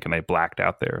WeTransfer link, and I blacked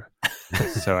out there.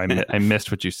 So I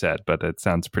missed what you said, but it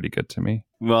sounds pretty good to me.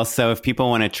 Well, so if people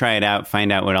want to try it out,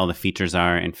 find out what all the features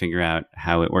are, and figure out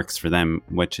how it works for them,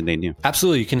 what should they do?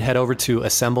 Absolutely. You can head over to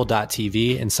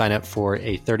assemble.tv and sign up for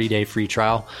a 30-day free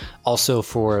trial. Also,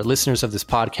 for listeners of this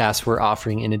podcast, we're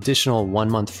offering an additional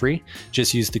 1 month free.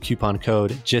 Just use the coupon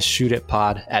code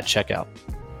JustShootItPod at checkout.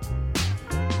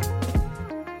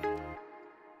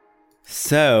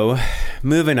 So,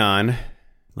 moving on,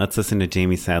 let's listen to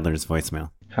Jamie Sadler's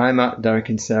voicemail. Hi, Matt, Derek,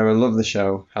 and Sarah. Love the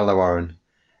show. Hello, Aaron.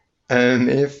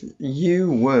 If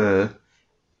you were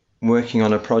working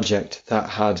on a project that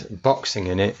had boxing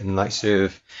in it, and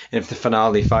if the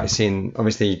finale fight scene,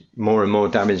 obviously more and more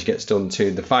damage gets done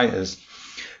to the fighters,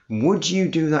 would you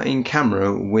do that in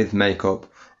camera with makeup,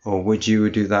 or would you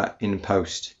do that in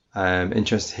post?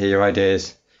 Interested to hear your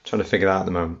ideas. Trying to figure that out at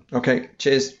the moment. Okay,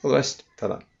 cheers. All the best.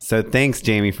 Ta-da. So thanks,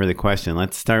 Jamie, for the question.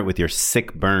 Let's start with your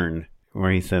sick burn,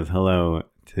 where he says hello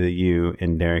to you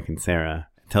and Derek and Sarah.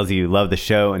 Tells you love the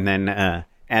show and then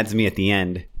adds me at the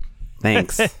end.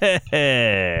 Thanks.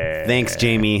 Thanks,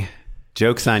 Jamie.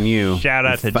 Joke's on you. Shout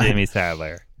out to Jamie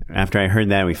Sadler. After I heard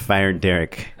that, we fired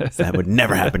Derek. So that would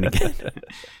never happen again.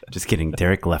 Just kidding.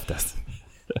 Derek left us.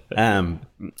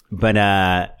 But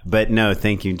no,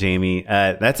 thank you, Jamie.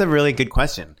 That's a really good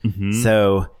question. Mm-hmm.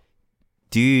 So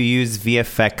do you use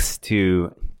VFX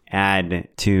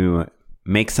to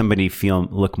make somebody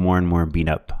look more and more beat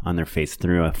up on their face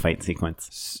through a fight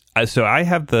sequence? So I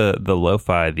have the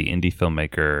lo-fi, the indie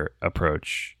filmmaker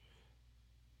approach.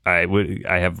 I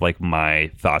have like my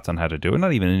thoughts on how to do it.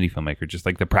 Not even indie filmmaker, just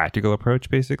like the practical approach,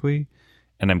 basically.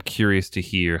 And I'm curious to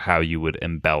hear how you would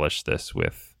embellish this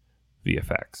with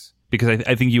VFX, because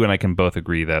I think you and I can both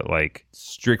agree that like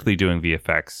strictly doing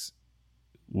VFX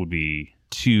would be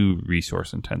too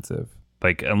resource intensive.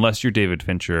 Like unless you're David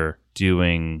Fincher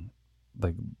doing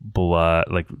like blood,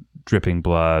 like dripping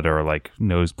blood or like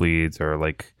nosebleeds or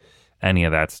like any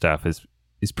of that stuff is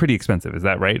pretty expensive. Is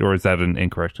that right? Or is that an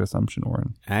incorrect assumption,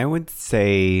 Oren? I would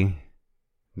say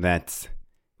that's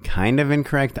kind of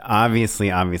incorrect. Obviously,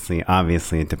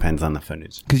 it depends on the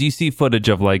footage. Because you see footage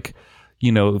of like,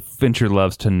 you know, Fincher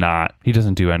loves to he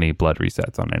doesn't do any blood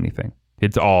resets on anything.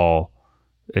 It's all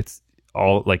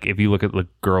like if you look at like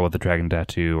Girl with the Dragon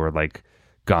Tattoo or like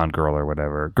Gone Girl or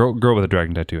whatever, Girl with a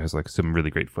Dragon Tattoo has like some really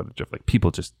great footage of like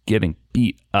people just getting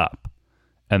beat up,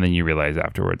 and then you realize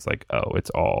afterwards like, oh,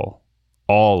 it's all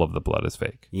of the blood is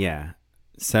fake. Yeah.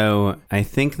 So I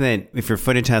think that if your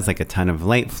footage has like a ton of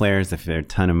light flares, if there's a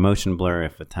ton of motion blur,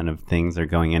 if a ton of things are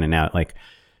going in and out, like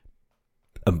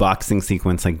a boxing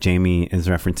sequence like Jamie is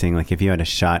referencing, like if you had a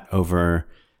shot over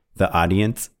the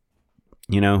audience,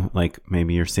 you know, like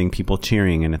maybe you're seeing people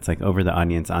cheering and it's like over the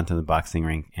audience onto the boxing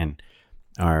ring and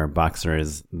our boxer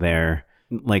is there.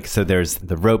 Like, so there's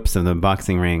the ropes of the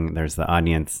boxing ring, there's the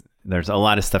audience, there's a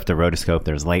lot of stuff to rotoscope,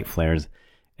 there's light flares.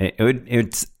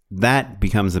 That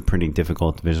becomes a pretty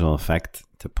difficult visual effect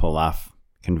to pull off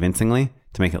convincingly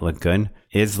to make it look good.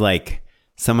 Is like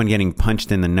someone getting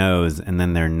punched in the nose and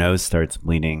then their nose starts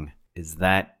bleeding. Is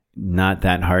that not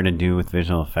that hard to do with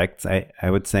visual effects? I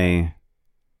would say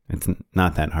it's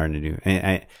not that hard to do.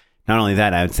 Not only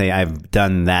that, I would say I've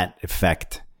done that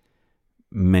effect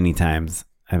many times.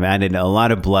 I've added a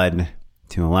lot of blood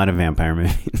to a lot of vampire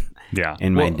movies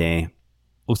in my day.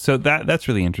 Well, so that's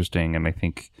really interesting, and I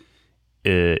think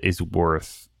is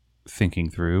worth thinking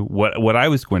through. What I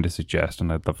was going to suggest,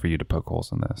 and I'd love for you to poke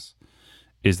holes in this,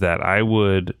 is that I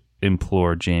would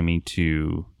implore Jamie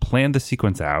to plan the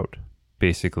sequence out,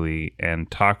 basically, and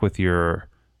talk with your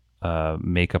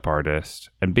makeup artist,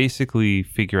 and basically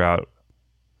figure out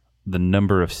the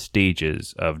number of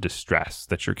stages of distress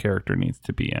that your character needs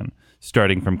to be in,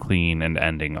 starting from clean and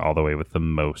ending all the way with the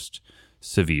most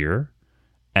severe.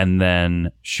 And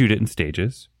then shoot it in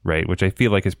stages, right? Which I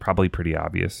feel like is probably pretty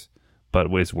obvious, but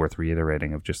was worth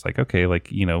reiterating of just like, okay,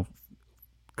 like, you know,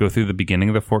 go through the beginning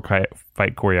of the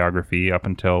fight choreography up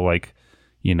until like,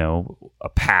 you know,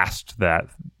 past the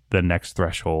next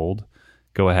threshold.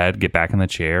 Go ahead, get back in the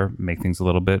chair, make things a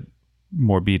little bit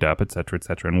more beat up, et cetera,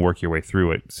 and work your way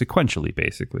through it sequentially,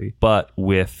 basically. But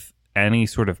with any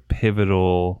sort of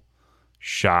pivotal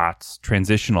shots,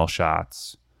 transitional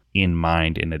shots in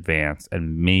mind in advance,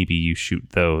 and maybe you shoot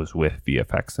those with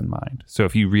VFX in mind. So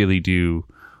if you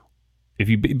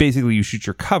basically you shoot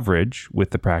your coverage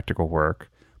with the practical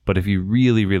work, but if you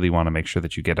really, really want to make sure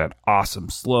that you get an awesome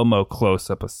slow-mo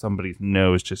close-up of somebody's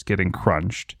nose just getting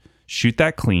crunched, shoot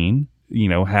that clean, you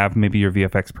know, have maybe your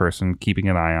VFX person keeping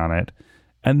an eye on it,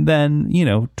 and then, you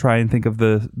know, try and think of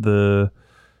the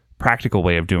practical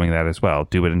way of doing that as well.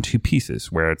 Do it in two pieces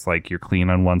where it's like you're clean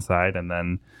on one side and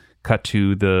then cut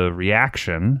to the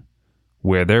reaction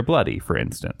where they're bloody, for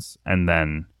instance, and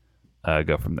then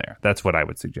go from there. That's what I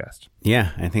would suggest.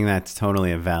 Yeah, I think that's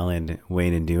totally a valid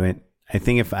way to do it. I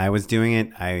think if I was doing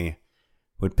it, I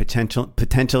would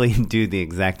potentially do the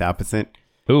exact opposite.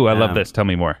 Ooh, I love this. Tell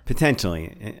me more.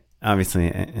 Potentially. Obviously,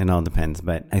 it all depends.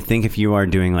 But I think if you are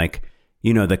doing like,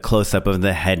 you know, the close-up of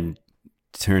the head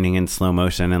turning in slow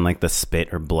motion and like the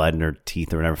spit or blood or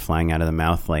teeth or whatever flying out of the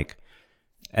mouth, like,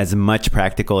 as much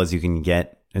practical as you can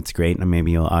get, it's great. And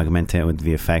maybe you'll augment it with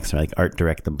VFX or like art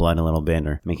direct the blood a little bit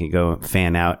or make it go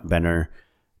fan out better.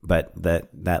 But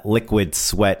that liquid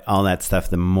sweat, all that stuff,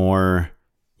 the more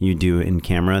you do in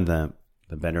camera, the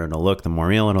better it'll look, the more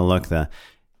real it'll look. The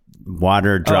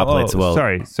water droplets will...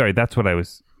 Sorry, that's what I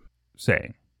was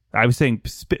saying. I was saying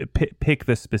pick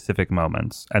the specific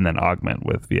moments and then augment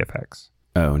with VFX.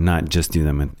 Oh, not just do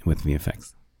them with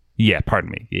VFX. Yeah,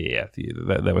 pardon me. Yeah,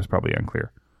 that was probably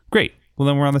unclear. Great. Well,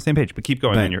 then we're on the same page. But keep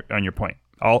going on your point.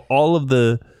 All of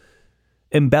the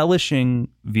embellishing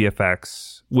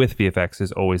VFX with VFX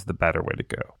is always the better way to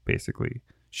go, basically.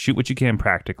 Shoot what you can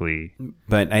practically.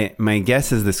 But my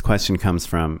guess is this question comes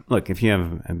from, look, if you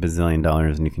have $1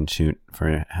 bazillion and you can shoot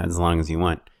for as long as you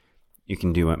want, you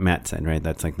can do what Matt said, right?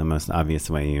 That's like the most obvious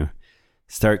way. You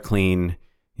start clean,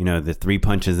 the 3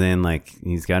 punches in, like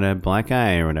he's got a black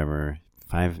eye or whatever.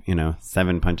 5,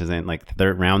 7 punches in, like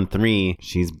round 3,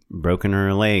 she's broken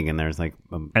her leg, and there's like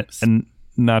and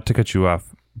not to cut you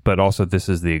off, but also this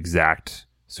is the exact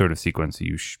sort of sequence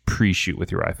you pre-shoot with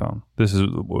your iPhone.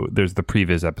 There's the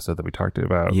previous episode that we talked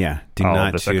about. Yeah, do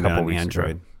not shoot on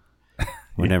Android.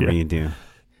 Whatever you do,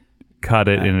 cut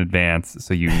it in advance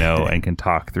so and can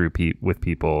talk through with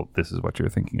people. This is what you're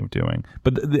thinking of doing.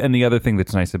 But and the other thing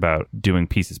that's nice about doing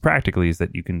pieces practically is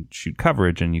that you can shoot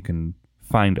coverage and you can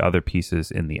find other pieces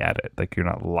in the edit. Like you're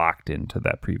not locked into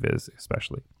that previs,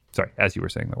 especially. Sorry, as you were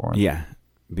saying, Warren. Yeah.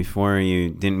 Before, you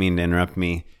didn't mean to interrupt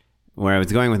me. Where I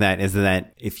was going with that is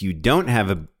that if you don't have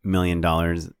 $1 million,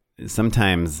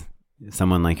 sometimes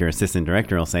someone like your assistant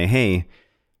director will say, hey,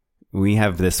 we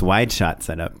have this wide shot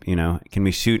set up. Can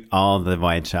we shoot all the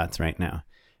wide shots right now?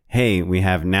 Hey,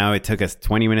 it took us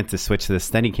 20 minutes to switch to the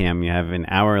Steadicam. You have an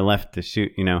hour left to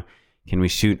shoot, can we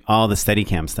shoot all the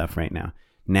Steadicam stuff right now?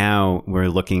 Now we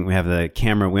have the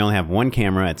camera. We only have one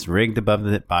camera. It's rigged above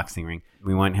the boxing ring.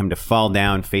 We want him to fall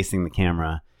down facing the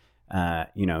camera,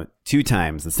 2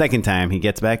 times. The second time he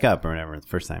gets back up or whatever. The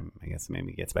first time, I guess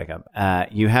maybe he gets back up.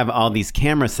 You have all these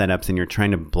camera setups and you're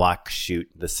trying to block shoot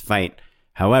this fight.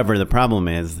 However, the problem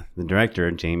is the director,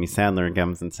 Jamie Sadler,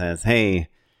 comes and says, hey,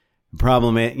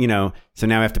 problem is, so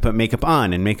now we have to put makeup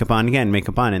on and makeup on again,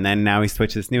 makeup on. And then now we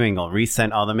switch this new angle,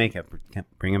 reset all the makeup,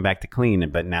 bring him back to clean.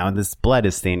 But now this blood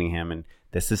is staining him and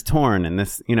this is torn and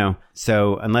this,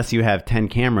 so unless you have 10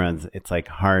 cameras, it's like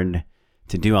hard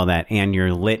to do all that. And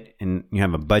you're lit and you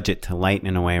have a budget to light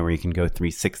in a way where you can go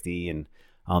 360 and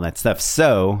all that stuff.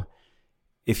 So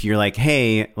if you're like,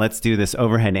 hey, let's do this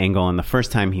overhead angle. And the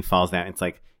first time he falls down, it's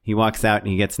like he walks out and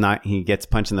he gets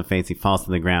punched in the face. He falls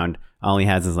to the ground. All he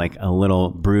has is like a little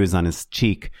bruise on his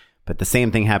cheek. But the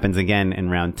same thing happens again in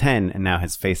round 10. And now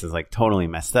his face is like totally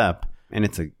messed up. And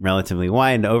it's a relatively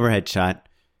wide overhead shot.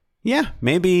 Yeah,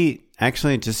 maybe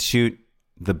actually just shoot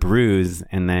the bruise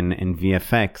and then in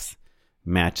VFX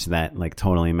match that like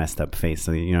totally messed up face.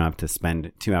 So you don't have to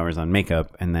spend 2 hours on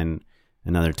makeup and then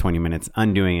another 20 minutes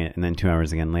undoing it and then 2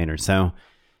 hours again later. So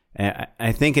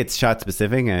I think it's shot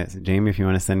specific. Jamie, if you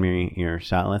want to send me your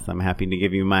shot list, I'm happy to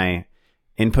give you my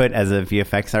input as a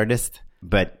VFX artist.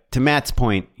 But to Matt's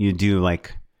point, you do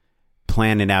like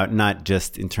plan it out, not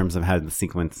just in terms of how the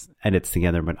sequence edits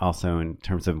together, but also in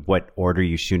terms of what order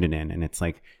you shoot it in. And it's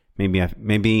like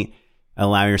maybe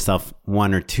allow yourself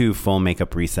 1 or 2 full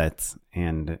makeup resets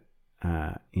and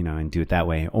and do it that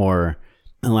way, or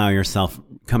allow yourself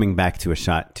coming back to a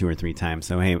shot 2 or 3 times.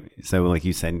 So like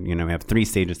you said, we have 3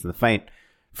 stages to the fight.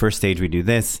 First stage we do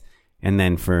this, and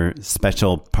then for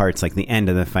special parts like the end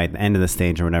of the fight, the end of the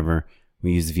stage or whatever,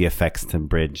 we use VFX to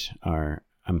bridge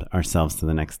ourselves to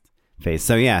the next phase.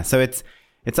 So yeah, so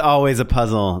it's always a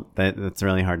puzzle that's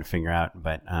really hard to figure out.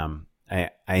 But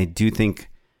I do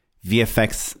think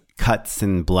VFX cuts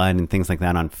and blood and things like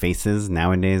that on faces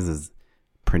nowadays is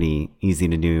pretty easy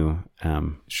to do.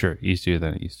 Sure, easier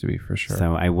than it used to be, for sure.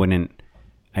 So I wouldn't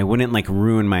like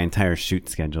ruin my entire shoot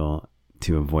schedule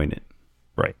to avoid it.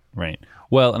 Right.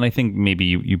 Well, and I think maybe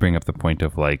you bring up the point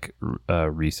of like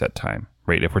reset time,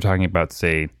 right? If we're talking about,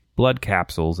 say, blood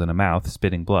capsules in a mouth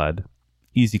spitting blood,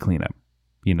 easy cleanup,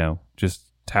 just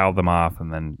towel them off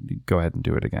and then go ahead and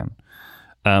do it again.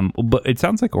 But it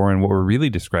sounds like, Oren, what we're really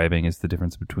describing is the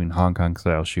difference between Hong Kong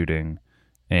style shooting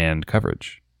and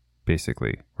coverage,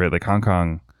 basically, right? Like Hong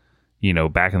Kong,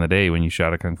 back in the day when you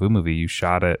shot a Kung Fu movie,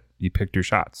 you picked your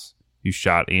shots, you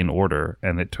shot in order,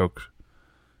 and it took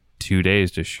 2 days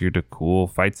to shoot a cool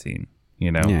fight scene,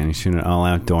 Yeah, and you shoot it all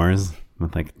outdoors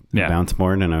with like a bounce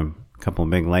board and a couple of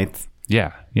big lights.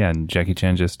 Yeah, and Jackie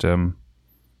Chan just,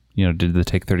 did the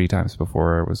take 30 times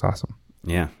before it was awesome.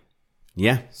 Yeah.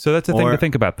 So that's a thing to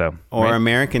think about, though. Or right?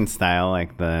 American style,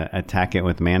 like the attack it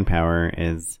with manpower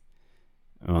is,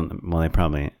 well, they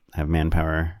probably have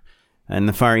manpower in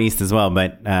the Far East as well,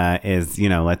 but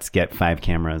let's get 5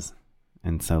 cameras.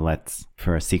 And so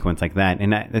for a sequence like that.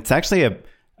 And it's actually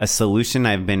a solution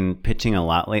I've been pitching a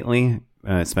lot lately,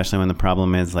 especially when the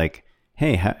problem is like,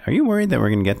 hey, are you worried that we're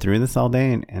going to get through this all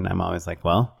day? And I'm always like,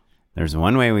 well, there's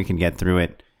one way we can get through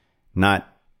it, not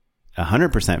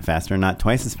 100% faster, not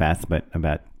twice as fast, but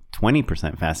about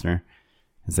 20% faster,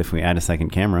 as if we add a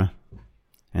second camera.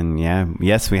 And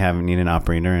yes, we need an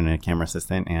operator and a camera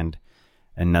assistant and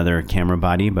another camera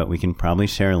body, but we can probably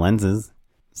share lenses.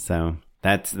 So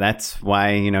that's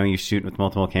why, you shoot with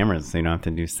multiple cameras, so you don't have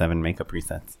to do 7 makeup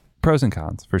resets. Pros and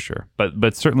cons for sure,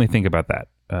 but certainly think about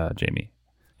that, Jamie.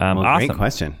 Awesome. Great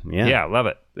question. Yeah, love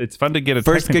it. It's fun to get a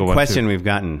first technical good question one we've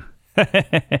gotten.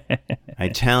 I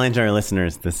challenge our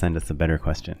listeners to send us a better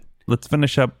question. Let's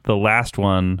finish up the last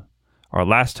one, our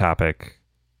last topic,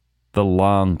 the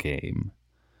long game.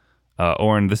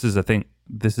 Oren, this is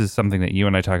something that you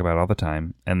and I talk about all the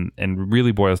time, and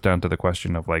really boils down to the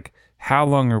question of like, how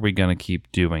long are we going to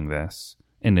keep doing this?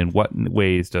 And in what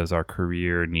ways does our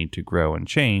career need to grow and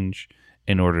change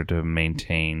in order to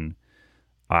maintain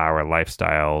our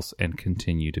lifestyles and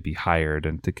continue to be hired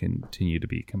and to continue to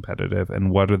be competitive? And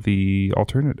what are the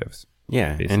alternatives?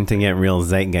 Yeah, basically? And to get real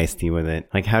zeitgeisty with it,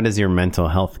 like how does your mental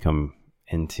health come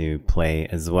into play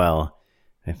as well?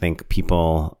 I think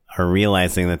people are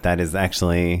realizing that is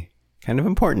actually kind of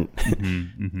important.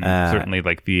 Certainly,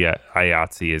 like the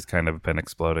IATSE has kind of been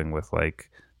exploding with like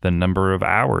the number of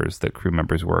hours that crew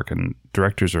members work, and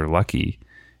directors are lucky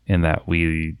in that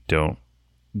we don't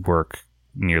work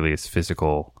nearly as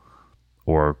physical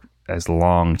or as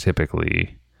long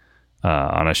typically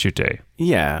on a shoot day.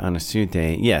 Yeah, on a shoot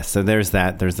day. Yeah, so there's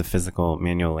that. There's the physical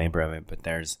manual labor of it, but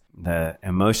there's the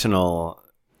emotional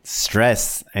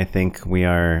stress. I think we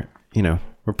are,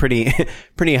 we're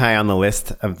pretty high on the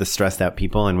list of the stressed out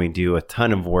people, and we do a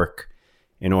ton of work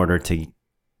in order to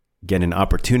get an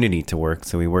opportunity to work.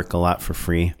 So we work a lot for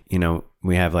free.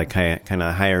 We have like kind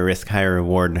of higher risk, higher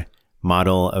reward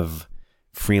model of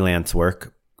freelance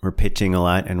work. We're pitching a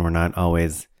lot, and we're not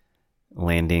always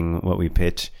landing what we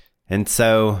pitch. And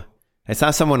so I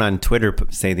saw someone on Twitter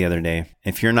say the other day,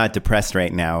 if you're not depressed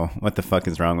right now, what the fuck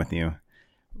is wrong with you?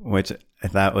 Which I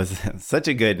thought was such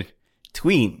a good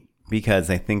tweet, because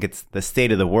I think it's the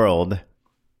state of the world,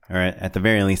 or at the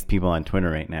very least, people on Twitter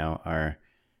right now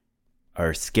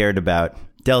are scared about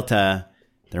Delta.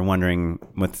 They're wondering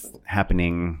what's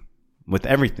happening with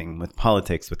everything, with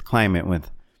politics, with climate, with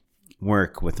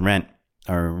work, with rent,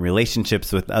 our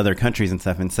relationships with other countries and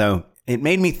stuff. And so it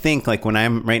made me think, like, when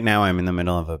I'm in the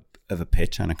middle of a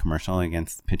pitch on a commercial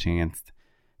pitching against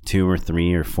 2 or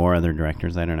 3 or 4 other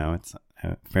directors. I don't know. It's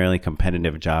a fairly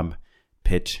competitive job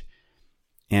pitch.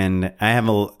 And I have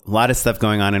a lot of stuff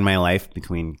going on in my life,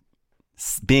 between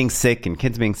being sick and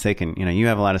kids being sick. And, you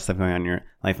have a lot of stuff going on in your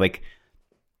life. Like,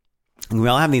 we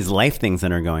all have these life things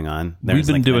that are going on. We've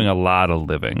been doing a lot of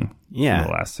living in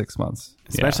the last 6 months.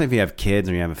 Especially if you have kids,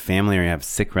 or you have a family, or you have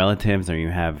sick relatives, or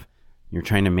you're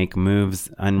trying to make moves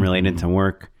unrelated to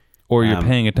work. Or you're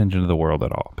paying attention to the world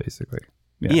at all, basically.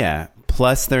 Yeah.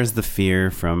 Plus, there's the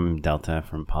fear from Delta,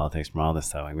 from politics, from all this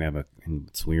stuff. Like, we have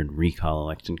this weird recall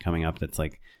election coming up that's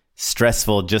like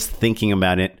stressful just thinking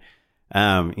about it.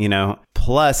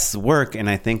 Plus work. And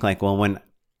I think, like, well, when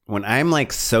I'm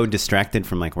like so distracted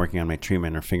from like working on my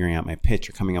treatment or figuring out my pitch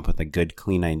or coming up with a good,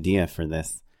 clean idea for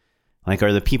this, like,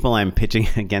 are the people I'm pitching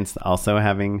against also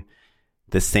having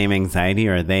the same anxiety,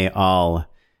 or are they all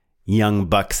young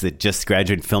bucks that just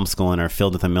graduated film school and are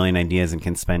filled with a million ideas and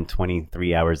can spend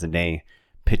 23 hours a day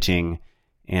pitching?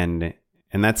 And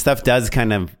that stuff does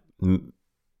kind of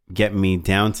get me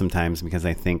down sometimes, because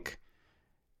I think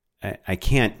I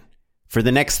can't, for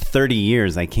the next 30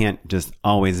 years, I can't just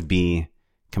always be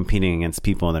competing against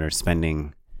people that are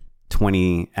spending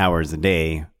 20 hours a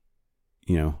day,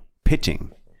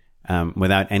 pitching,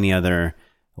 without any other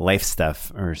life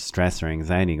stuff or stress or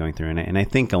anxiety going through. And I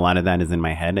think a lot of that is in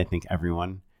my head. I think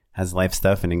everyone has life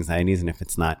stuff and anxieties. And if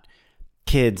it's not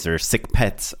kids or sick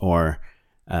pets or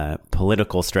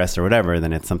political stress or whatever,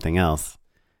 then it's something else.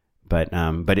 But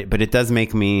it does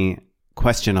make me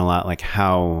question a lot, like,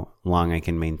 how long I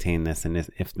can maintain this. And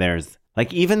if there's,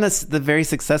 like, even the very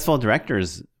successful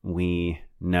directors we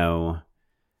know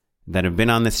that have been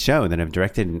on this show, that have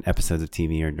directed episodes of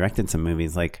TV or directed some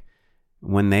movies, like,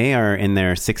 when they are in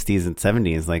their 60s and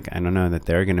 70s, like, I don't know that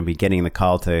they're going to be getting the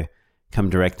call to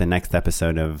come direct the next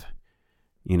episode of,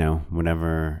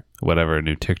 whatever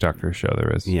new TikToker show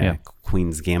there is. Yeah.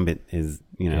 Queen's Gambit is,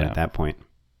 at that point.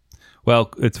 Well,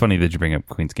 it's funny that you bring up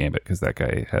Queen's Gambit, because that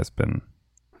guy has been...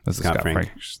 That's a Scott Frank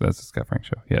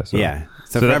show. Yeah.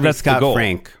 So for every Scott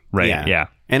Frank. Right. Yeah.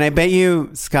 And I bet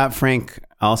you Scott Frank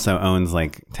also owns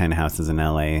like 10 houses in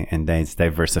LA, and is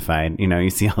diversified. You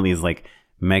see all these like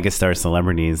megastar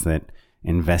celebrities that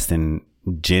invest in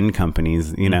gin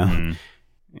companies, You're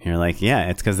like, yeah,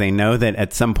 it's because they know that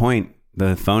at some point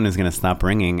the phone is going to stop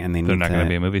ringing, and they're not going to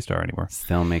be a movie star anymore.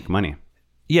 Still make money.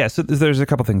 Yeah. So there's a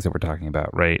couple things that we're talking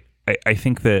about, right? I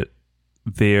think that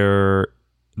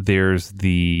there's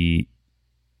the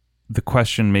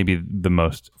question, maybe the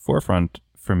most forefront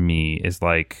for me, is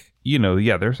like,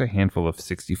 there's a handful of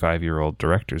 65-year-old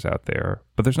directors out there,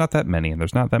 but there's not that many, and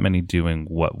there's not that many doing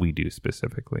what we do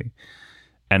specifically.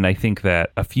 And I think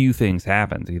that a few things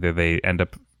happen. Either they end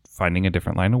up finding a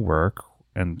different line of work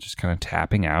and just kind of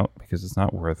tapping out because it's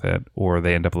not worth it, or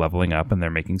they end up leveling up and they're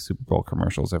making Super Bowl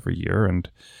commercials every year. And,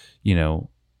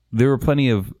 there were plenty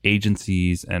of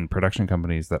agencies and production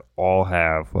companies that all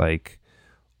have like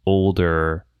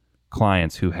older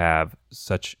clients who have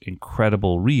such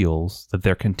incredible reels that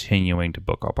they're continuing to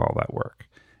book up all that work.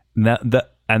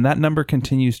 And that number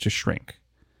continues to shrink,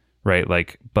 right?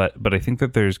 Like, but I think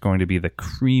that there's going to be the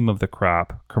cream of the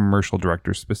crop commercial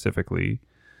directors specifically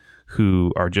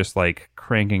who are just like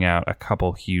cranking out a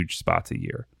couple huge spots a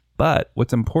year. But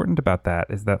what's important about that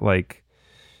is that like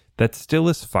that still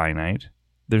is finite.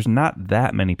 There's not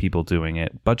that many people doing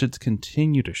it. Budgets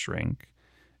continue to shrink.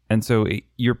 And so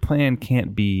your plan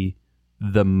can't be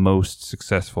the most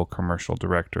successful commercial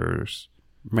directors.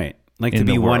 Right. Like to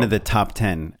be one of the top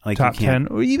 10. Like top 10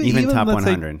 or even top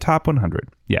 100. Top 100.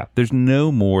 Yeah. There's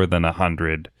no more than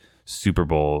 100 Super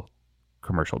Bowl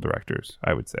commercial directors,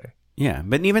 I would say. Yeah.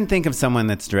 But even think of someone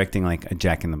that's directing like a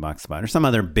Jack in the Box spot or some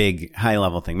other big high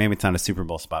level thing. Maybe it's not a Super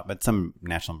Bowl spot, but some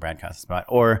national broadcast spot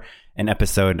or an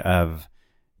episode of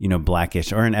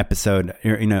Blackish, or an episode,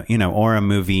 or, or a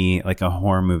movie, like a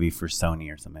horror movie for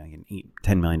Sony or something, like an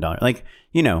 $10 million. Like,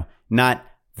 not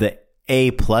the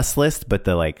A+ list, but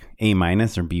the like A-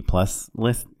 or B+ list,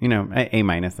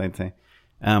 A-, I'd say,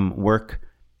 work.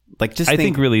 Like I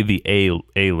think really the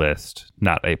A list,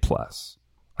 not A+.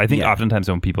 I think oftentimes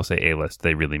when people say A list,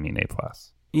 they really mean A+.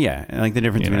 Yeah. Like the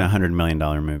difference between a $100 million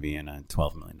movie and a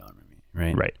 $12 million movie.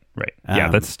 Right. Right. Yeah,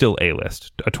 that's still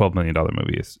A-list. A $12 million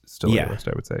movie is still A-list,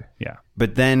 I would say. Yeah.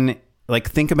 But then, like,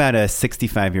 think about a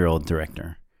 65-year-old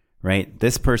director, right?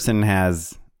 This person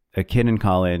has a kid in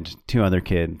college, 2 other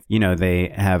kids.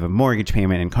 They have a mortgage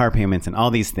payment and car payments and all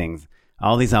these things,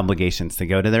 all these obligations to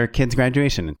go to their kid's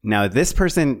graduation. Now, this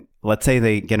person, let's say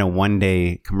they get a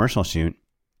one-day commercial shoot.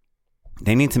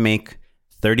 They need to make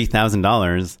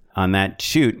 $30,000 on that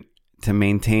shoot to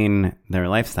maintain their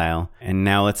lifestyle. And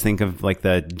now let's think of like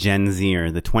the Gen Z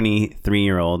or the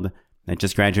 23-year-old that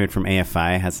just graduated from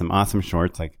AFI, has some awesome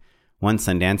shorts. Like one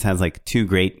Sundance has like 2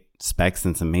 great specs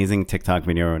and some amazing TikTok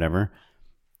video or whatever.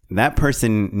 That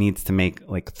person needs to make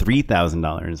like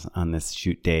 $3,000 on this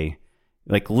shoot day,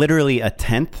 like literally a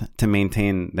tenth to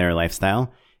maintain their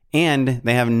lifestyle. And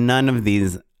they have none of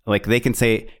these. Like they can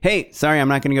say, hey, sorry, I'm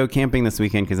not going to go camping this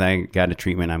weekend because I got a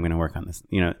treatment. I'm going to work on this.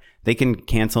 They can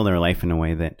cancel their life in a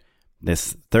way that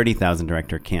this $30,000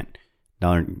 director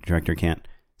can't.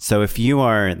 So if you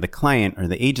are the client or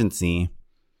the agency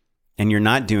and you're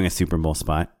not doing a Super Bowl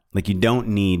spot, like you don't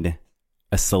need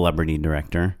a celebrity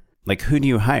director. Like who do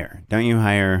you hire? Don't you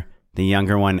hire the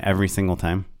younger one every single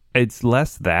time? It's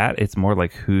less that. It's more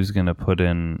like who's going to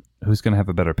have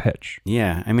a better pitch.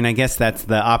 Yeah. I mean, I guess that's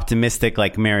the optimistic,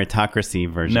 like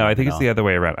meritocracy version. No, I think it's the other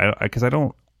way around.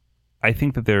 I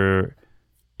think that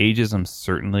ageism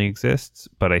certainly exists,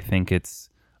 but I think it's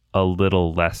a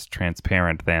little less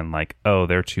transparent than like, oh,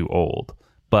 they're too old.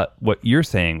 But what you're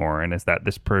saying, Oren, is that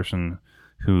this person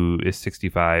who is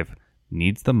 65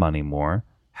 needs the money more,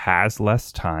 has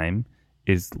less time,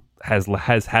 has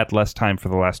had less time for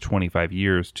the last 25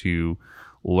 years to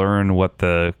learn what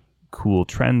the cool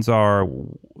trends are,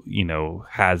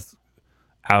 has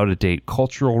out-of-date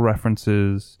cultural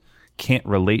references, can't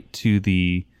relate to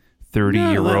the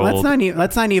 30-year-old.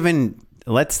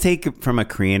 Let's take it from a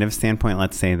creative standpoint.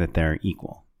 Let's say that they're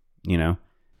equal, they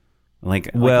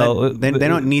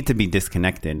don't need to be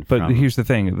disconnected. But here's the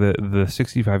thing. The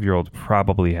 65-year-old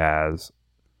probably has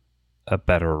a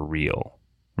better reel,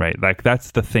 right? Like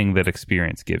that's the thing that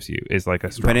experience gives you is like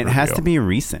a stronger But it has reel. to be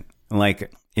recent.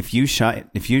 Like if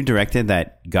you directed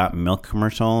that Got Milk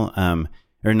commercial,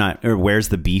 or Where's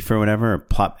the Beef or whatever, or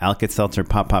Pop Alka-Seltzer,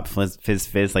 Pop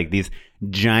Fizz, like these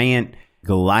giant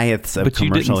Goliaths of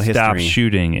commercial history. But you didn't stop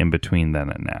shooting in between then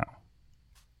and now.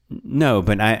 No,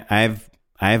 but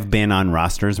I've been on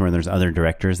rosters where there's other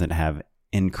directors that have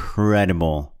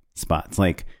incredible spots,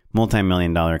 like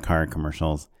multi-million-dollar car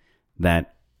commercials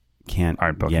that can't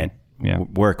yet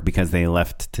work because they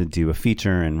left to do a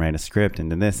feature and write a script and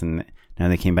do this, and now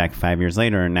they came back 5 years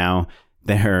later, and now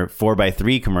their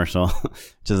 4x3 commercial,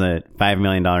 which is a $5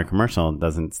 million commercial,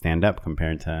 doesn't stand up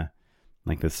compared to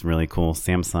like this really cool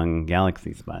Samsung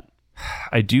Galaxy spot.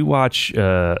 I do watch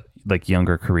like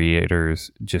younger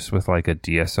creators just with like a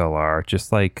DSLR,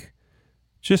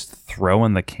 just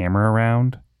throwing the camera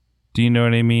around. Do you know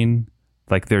what I mean?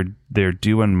 Like they're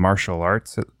doing martial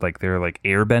arts, like they're like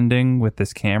airbending with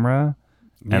this camera,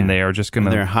 and they are just gonna.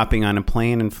 They're hopping on a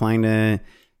plane and flying to,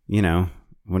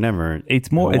 whatever.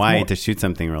 It's more Hawaii to shoot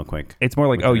something real quick. It's more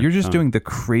like, with oh, their you're just phone. doing the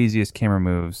craziest camera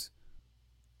moves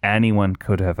anyone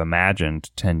could have imagined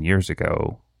 10 years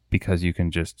ago because you can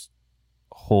just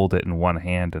hold it in one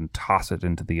hand and toss it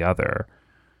into the other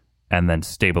and then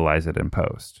stabilize it in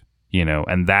post, you know.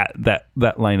 And that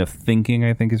line of thinking,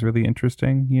 I think, is really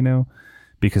interesting, you know,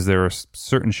 because there are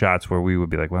certain shots where we would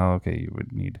be like, well, okay, you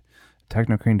would need a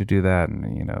Technocrane to do that,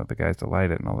 and, you know, the guys to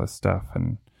light it and all this stuff.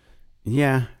 And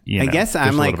yeah, you I know, guess there's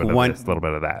I'm a like little bit of this, a little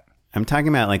bit of that. I'm talking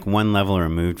about like one level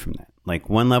removed from that, like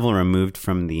one level removed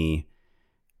from the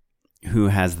who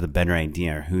has the better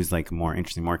idea or who's like more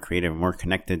interesting, more creative, more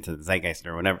connected to the zeitgeist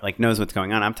or whatever, like knows what's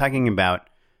going on. I'm talking about,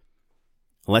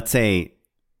 let's say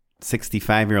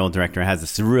 65-year-old director has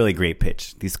this really great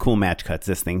pitch, these cool match cuts,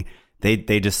 this thing.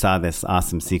 They just saw this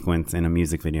awesome sequence in a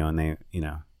music video and they, you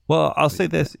know. Well, I'll say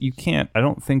this, I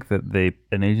don't think that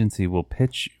an agency will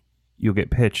you'll get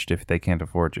pitched if they can't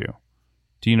afford you.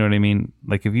 Do you know what I mean?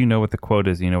 Like if you know what the quote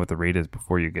is, you know what the rate is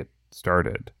before you get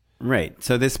started. Right.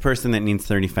 So this person that needs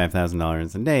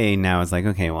 $35,000 a day now is like,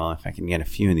 okay, well, if I can get a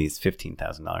few of these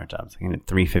 $15,000 jobs, I can get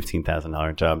 3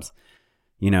 $15,000 jobs,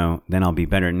 you know, then I'll be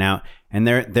better. Now, and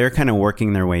they're kind of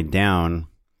working their way down.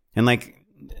 And like,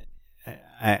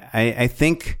 I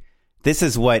think this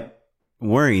is what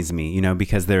worries me, you know,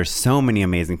 because there are so many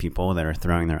amazing people that are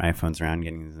throwing their iPhones around,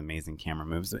 getting these amazing camera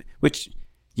moves, which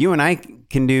you and I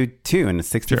can do too. And a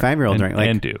 65-year-old, sure. right? Like,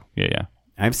 and do. Yeah.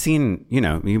 I've seen, you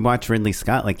know, you watch Ridley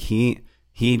Scott, like he's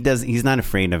not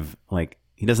afraid of, like,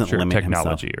 he doesn't limit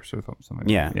technology himself. Or something.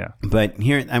 Yeah. But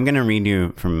here, I'm going to read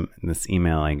you from this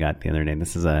email I got the other day.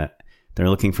 This is they're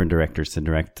looking for directors to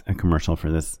direct a commercial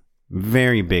for this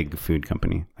very big food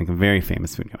company, like a very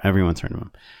famous food company. Everyone's heard of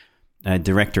them.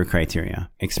 Director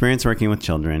criteria: experience working with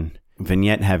children,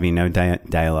 vignette heavy, no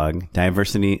dialogue,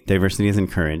 diversity is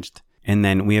encouraged. And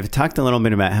then we have talked a little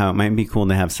bit about how it might be cool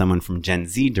to have someone from Gen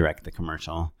Z direct the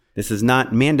commercial. This is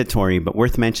not mandatory, but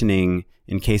worth mentioning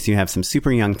in case you have some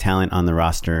super young talent on the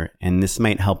roster, and this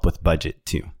might help with budget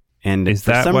too. And is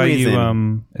for that some why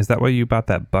reason, is that why you bought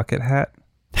that bucket hat?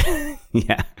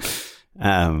 Yeah.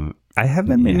 I have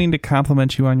been meaning to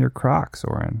compliment you on your Crocs,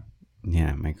 Oren.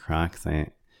 Yeah, my Crocs.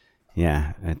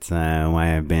 That's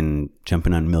why I've been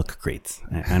jumping on milk crates.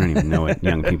 I don't even know what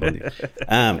young people do.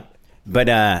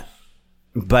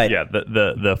 But yeah,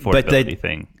 the affordability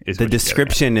thing is the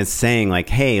description is saying like,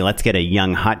 hey, let's get a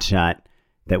young hotshot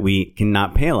that we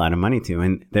cannot pay a lot of money to.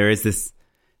 And there is this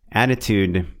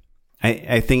attitude.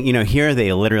 I think, you know, here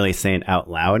they literally say it out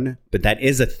loud, but that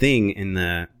is a thing in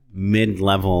the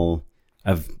mid-level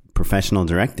of professional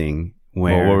directing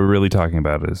where what we're really talking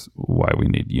about is why we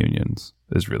need unions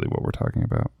is really what we're talking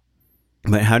about.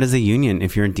 But how does a union,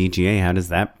 if you're a DGA,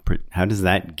 how does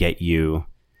that get you?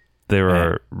 There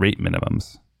are rate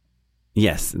minimums.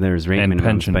 Yes, there's rate and minimums.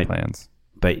 Pension plans.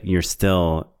 But you're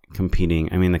still competing.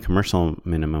 I mean, the commercial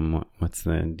minimum, what's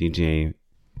the DGA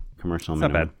commercial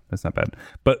minimum? That's not bad.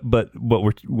 But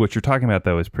what you're talking about,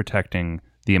 though, is protecting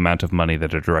the amount of money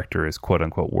that a director is quote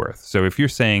unquote worth. So if you're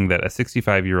saying that a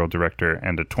 65-year-old director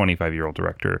and a 25-year-old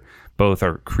director both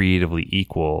are creatively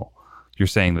equal, you're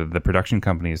saying that the production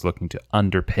company is looking to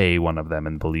underpay one of them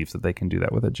and believes that they can do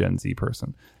that with a Gen Z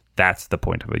person. That's the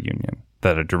point of a union,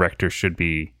 that a director should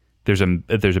be, there's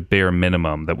a bare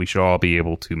minimum that we should all be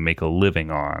able to make a living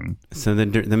on. So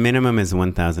the minimum is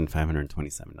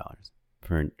 $1,527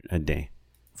 for a day.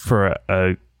 For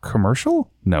a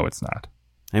commercial? No, it's not.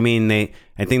 I mean,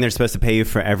 I think they're supposed to pay you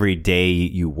for every day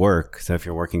you work. So if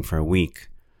you're working for a week,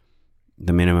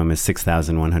 the minimum is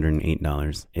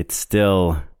 $6,108. It's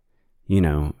still, you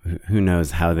know, who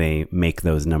knows how they make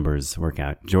those numbers work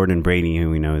out. Jordan Brady, who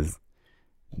we know is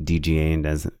DGA and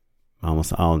does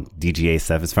almost all DGA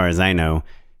stuff, as far as I know,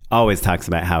 always talks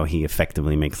about how he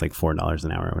effectively makes like $4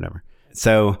 an hour or whatever.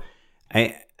 So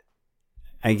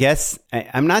I guess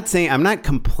I'm not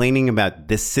complaining about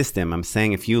this system. I'm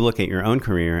saying if you look at your own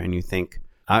career and you think,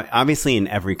 obviously in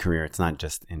every career, it's not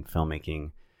just in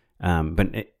filmmaking,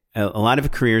 but a lot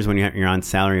of careers, when you're on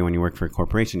salary, when you work for a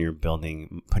corporation, you're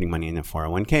putting money in a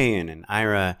 401k and an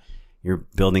IRA, you're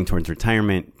building towards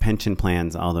retirement, pension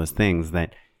plans, all those things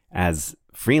that as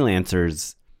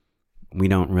freelancers, we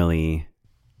don't really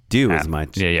do as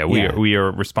much. Yeah. We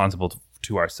are responsible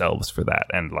to ourselves for that.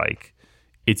 And like,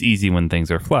 it's easy when things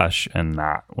are flush and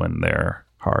not when they're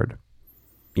hard.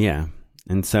 Yeah.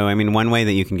 And so, I mean, one way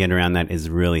that you can get around that is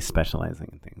really specializing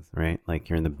in things, right? Like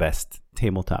you're the best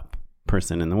tabletop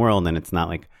person in the world and it's not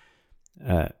like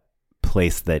a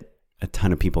place that a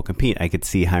ton of people compete. I could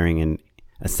see hiring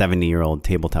a 70-year-old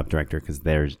tabletop director because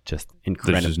they're just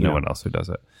incredible. There's just no one else who does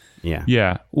it. Yeah.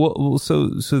 Yeah. Well, so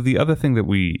the other thing that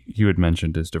you had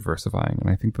mentioned is diversifying, and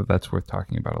I think that that's worth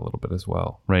talking about a little bit as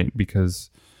well, right?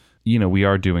 Because we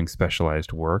are doing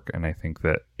specialized work, and I think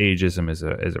that ageism is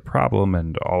a problem,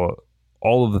 and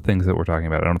all of the things that we're talking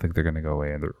about, I don't think they're going to go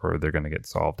away or they're going to get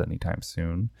solved anytime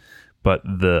soon. But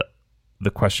the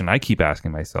question I keep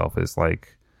asking myself is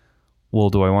like, well,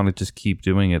 do I want to just keep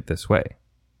doing it this way?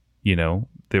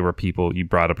 There were people, you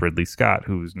brought up Ridley Scott,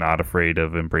 who's not afraid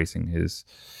of embracing his,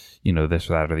 this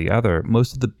or that or the other.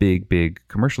 Most of the big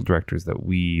commercial directors that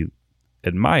we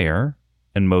admire,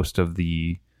 and most of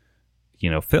the,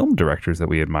 film directors that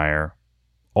we admire,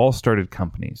 all started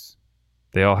companies.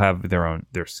 They all have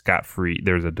they're scot-free.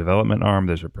 There's a development arm,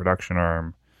 there's a production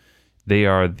arm. They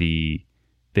have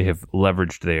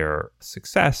leveraged their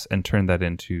success and turned that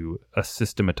into a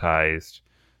systematized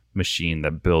machine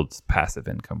that builds passive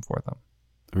income for them.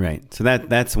 Right. So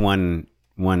that's one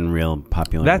real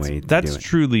popular way to do it. That's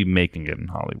truly making it in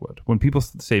Hollywood. When people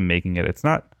say making it, it's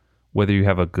not whether you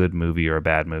have a good movie or a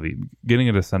bad movie. Getting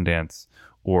it to Sundance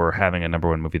or having a number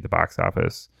one movie at the box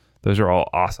office, those are all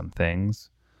awesome things.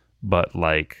 But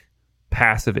like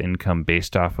passive income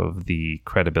based off of the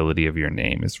credibility of your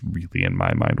name is really, in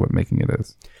my mind, what making it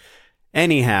is.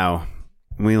 Anyhow,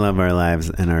 we love our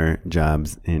lives and our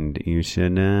jobs, and you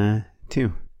should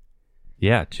too.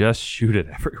 Yeah, just shoot it,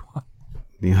 everyone.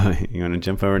 You want to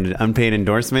jump over to unpaid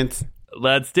endorsements?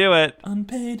 Let's do it.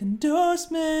 Unpaid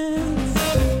endorsements.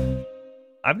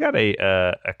 I've got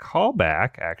a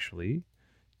callback actually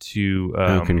to.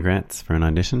 Congrats for an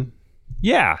audition.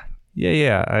 Yeah.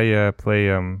 I play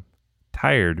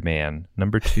Tired Man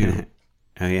 #2.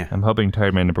 Oh yeah. I'm hoping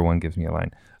Tired Man #1 gives me a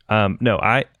line.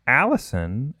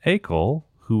 Allison Akel,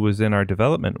 who was in our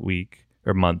development week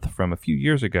or month from a few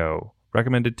years ago,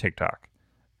 recommended TikTok,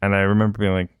 and I remember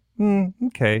being like,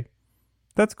 okay,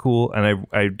 that's cool. And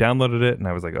I downloaded it, and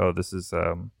I was like, oh, this is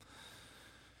going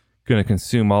to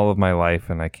consume all of my life,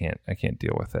 and I can't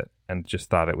deal with it, and just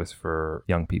thought it was for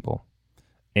young people.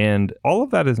 And all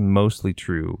of that is mostly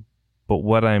true. But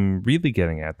what I'm really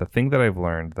getting at, the thing that I've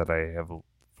learned, that I have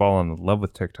fallen in love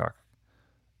with TikTok,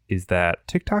 is that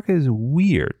TikTok is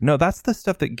weird. No, that's the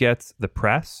stuff that gets the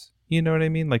press. You know what I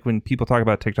mean? Like when people talk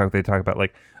about TikTok, they talk about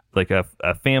like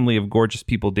a family of gorgeous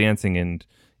people dancing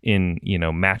in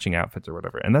matching outfits or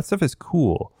whatever. And that stuff is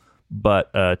cool.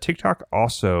 But TikTok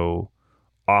also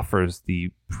offers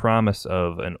the promise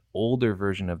of an older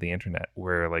version of the internet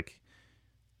where like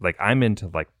I'm into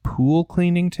like pool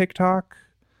cleaning TikTok.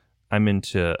 I'm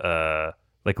into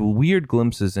like weird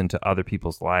glimpses into other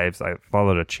people's lives. I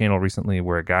followed a channel recently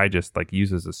where a guy just like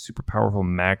uses a super powerful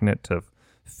magnet to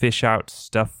fish out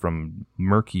stuff from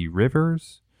murky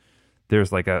rivers.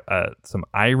 There's like some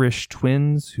Irish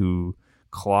twins who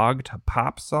clog to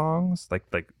pop songs, like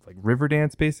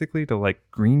Riverdance basically, to like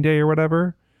Green Day or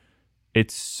whatever.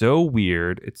 It's so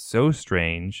weird, it's so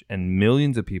strange, and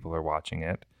millions of people are watching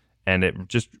it. And it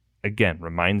just, again,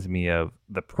 reminds me of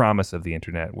the promise of the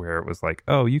internet, where it was like,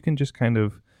 oh, you can just kind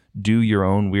of do your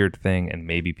own weird thing and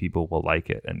maybe people will like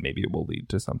it and maybe it will lead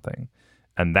to something.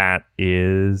 And that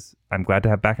is, I'm glad to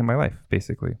have back in my life,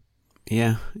 basically.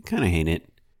 Yeah, I kind of hate it.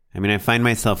 I mean, I find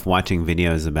myself watching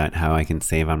videos about how I can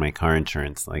save on my car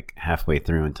insurance like halfway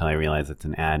through until I realize it's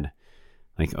an ad,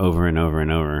 like over and over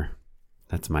and over.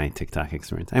 That's my TikTok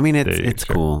experience. I mean, it's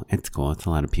cool. It's cool. It's a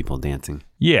lot of people dancing.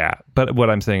 Yeah, but what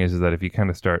I'm saying is that if you kind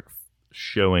of start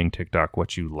showing TikTok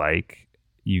what you like,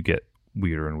 you get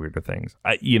weirder and weirder things.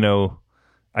 I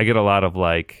get a lot of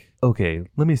like, okay,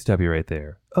 let me stop you right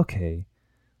there. Okay,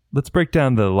 let's break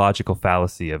down the logical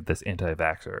fallacy of this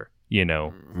anti-vaxxer,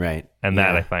 Right. And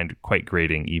that I find quite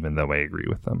grating, even though I agree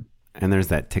with them. And there's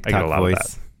that TikTok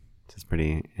voice, which is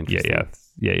pretty interesting.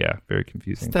 Yeah. Very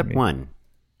confusing. Step one.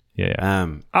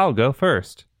 Yeah. I'll go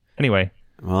first. Anyway.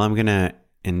 Well, I'm going to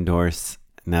endorse,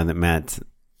 now that Matt's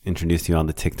introduced you all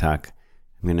to TikTok,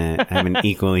 I'm going to have an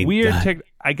equally weird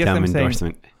I guess dumb I'm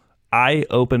endorsement. Saying I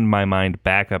opened my mind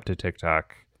back up to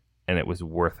TikTok, and it was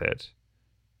worth it.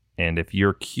 And if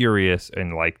you're curious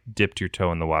and like dipped your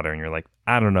toe in the water and you're like,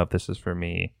 I don't know if this is for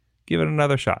me, give it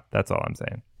another shot. That's all I'm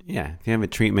saying. Yeah. If you have a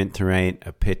treatment to write,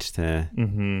 a pitch to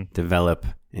develop,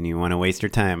 and you want to waste your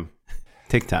time,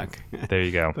 TikTok. There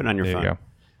you go. Put it on your phone. You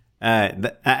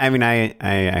go. I mean, I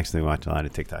actually watch a lot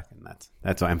of TikTok, and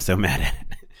that's why I'm so mad at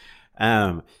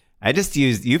it. I just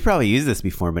you've probably used this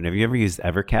before, but have you ever used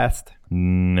Evercast?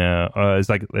 No. Is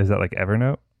that like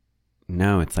Evernote?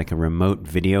 No, it's like a remote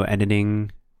video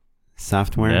editing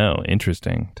software. No,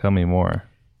 interesting. Tell me more.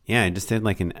 Yeah, I just did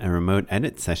like a remote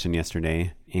edit session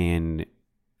yesterday, and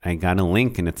I got a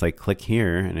link and it's like, click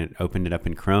here, and it opened it up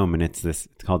in Chrome, and it's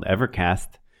called Evercast,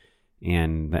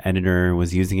 and the editor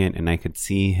was using it, and I could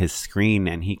see his screen,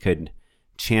 and he could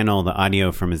channel the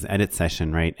audio from his edit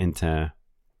session right into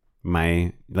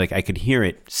my, like, I could hear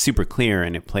it super clear,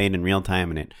 and it played in real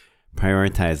time, and it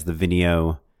prioritized the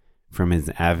video from his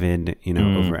Avid,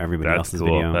 over everybody else's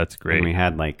cool. video. That's great. And we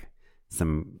had like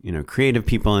some, creative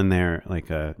people in there, like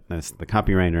the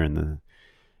copywriter and the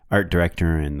art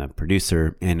director and the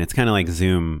producer. And it's kind of like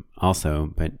Zoom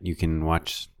also, but you can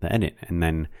watch the edit and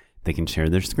then they can share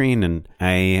their screen. And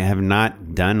I have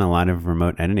not done a lot of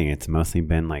remote editing. It's mostly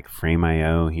been like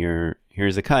Frame.io.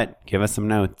 Here's a cut. Give us some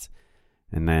notes.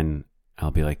 And then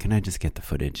I'll be like, can I just get the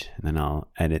footage? And then I'll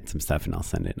edit some stuff and I'll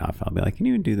send it off. I'll be like, can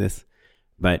you do this?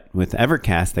 But with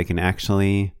Evercast, I can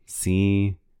actually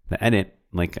see the edit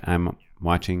like I'm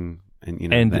watching.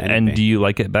 And do you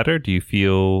like it better? Do you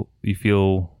feel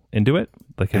into it?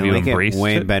 Like, have you embraced it?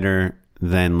 Way better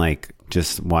than like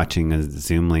just watching a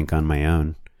Zoom link on my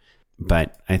own.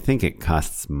 But I think it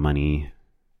costs money.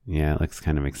 Yeah, it looks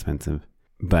kind of expensive.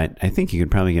 But I think you could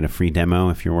probably get a free demo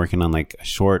if you're working on like a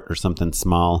short or something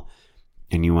small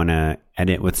and you want to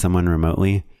edit with someone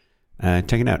remotely.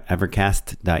 Check it out,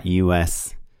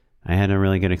 evercast.us. I had a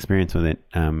really good experience with it,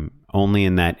 only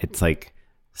in that it's like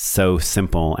so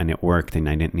simple and it worked, and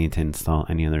I didn't need to install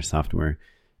any other software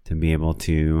to be able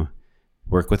to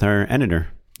work with our editor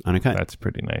on a cut. That's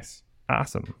pretty nice.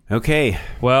 Awesome. Okay.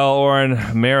 Well,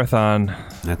 Oren, marathon.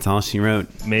 That's all she wrote.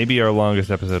 Maybe our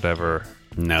longest episode ever.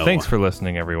 No. Thanks for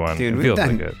listening, everyone. Dude, it feels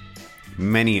like it.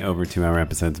 Many over 2-hour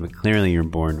episodes, but clearly you're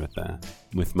bored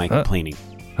with my complaining.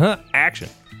 Action.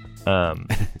 All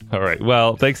right.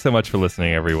 Well, thanks so much for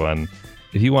listening, everyone.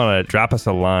 If you want to drop us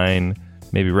a line,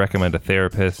 maybe recommend a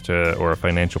therapist or a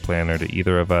financial planner to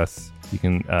either of us, you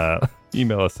can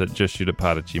email us at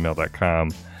justshootitpod@gmail.com,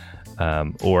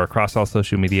 or across all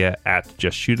social media at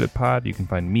justshootitpod. You can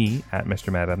find me at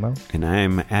Mr. Matt Edmo. And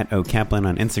I'm at O Kaplan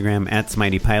on Instagram, at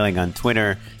SmiteyPyleg on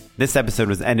Twitter. This episode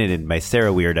was edited by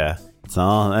Sarah Weirda.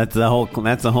 That's the whole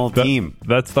team.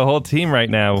 That's the whole team right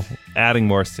now. Adding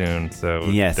more soon. So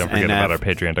yes, don't forget about our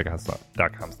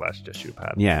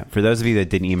patreon.com/justshootitpod. Yeah, for those of you that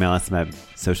didn't email us about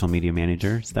social media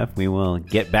manager stuff, we will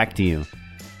get back to you.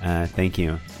 Thank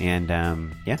you. And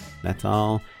yeah, that's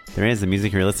all there is. The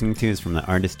music you're listening to is from the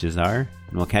artist Jazar.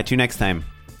 And we'll catch you next time.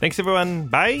 Thanks, everyone.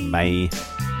 Bye. Bye.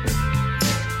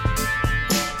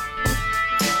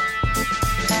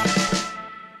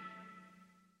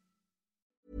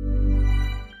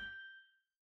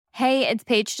 Hey, it's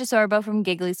Paige DeSorbo from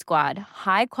Giggly Squad.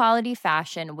 High quality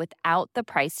fashion without the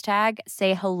price tag.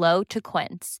 Say hello to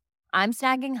Quince. I'm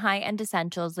snagging high-end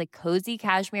essentials like cozy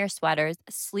cashmere sweaters,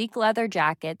 sleek leather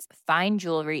jackets, fine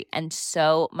jewelry, and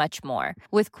so much more.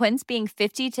 With Quince being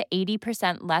 50 to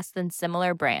 80% less than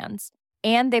similar brands.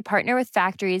 And they partner with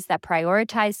factories that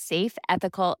prioritize safe,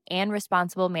 ethical, and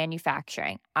responsible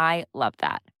manufacturing. I love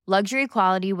that. Luxury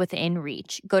quality within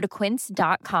reach. Go to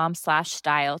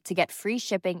quince.com/style to get free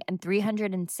shipping and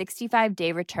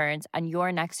 365-day returns on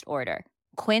your next order.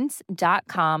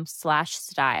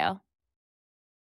 Quince.com/style.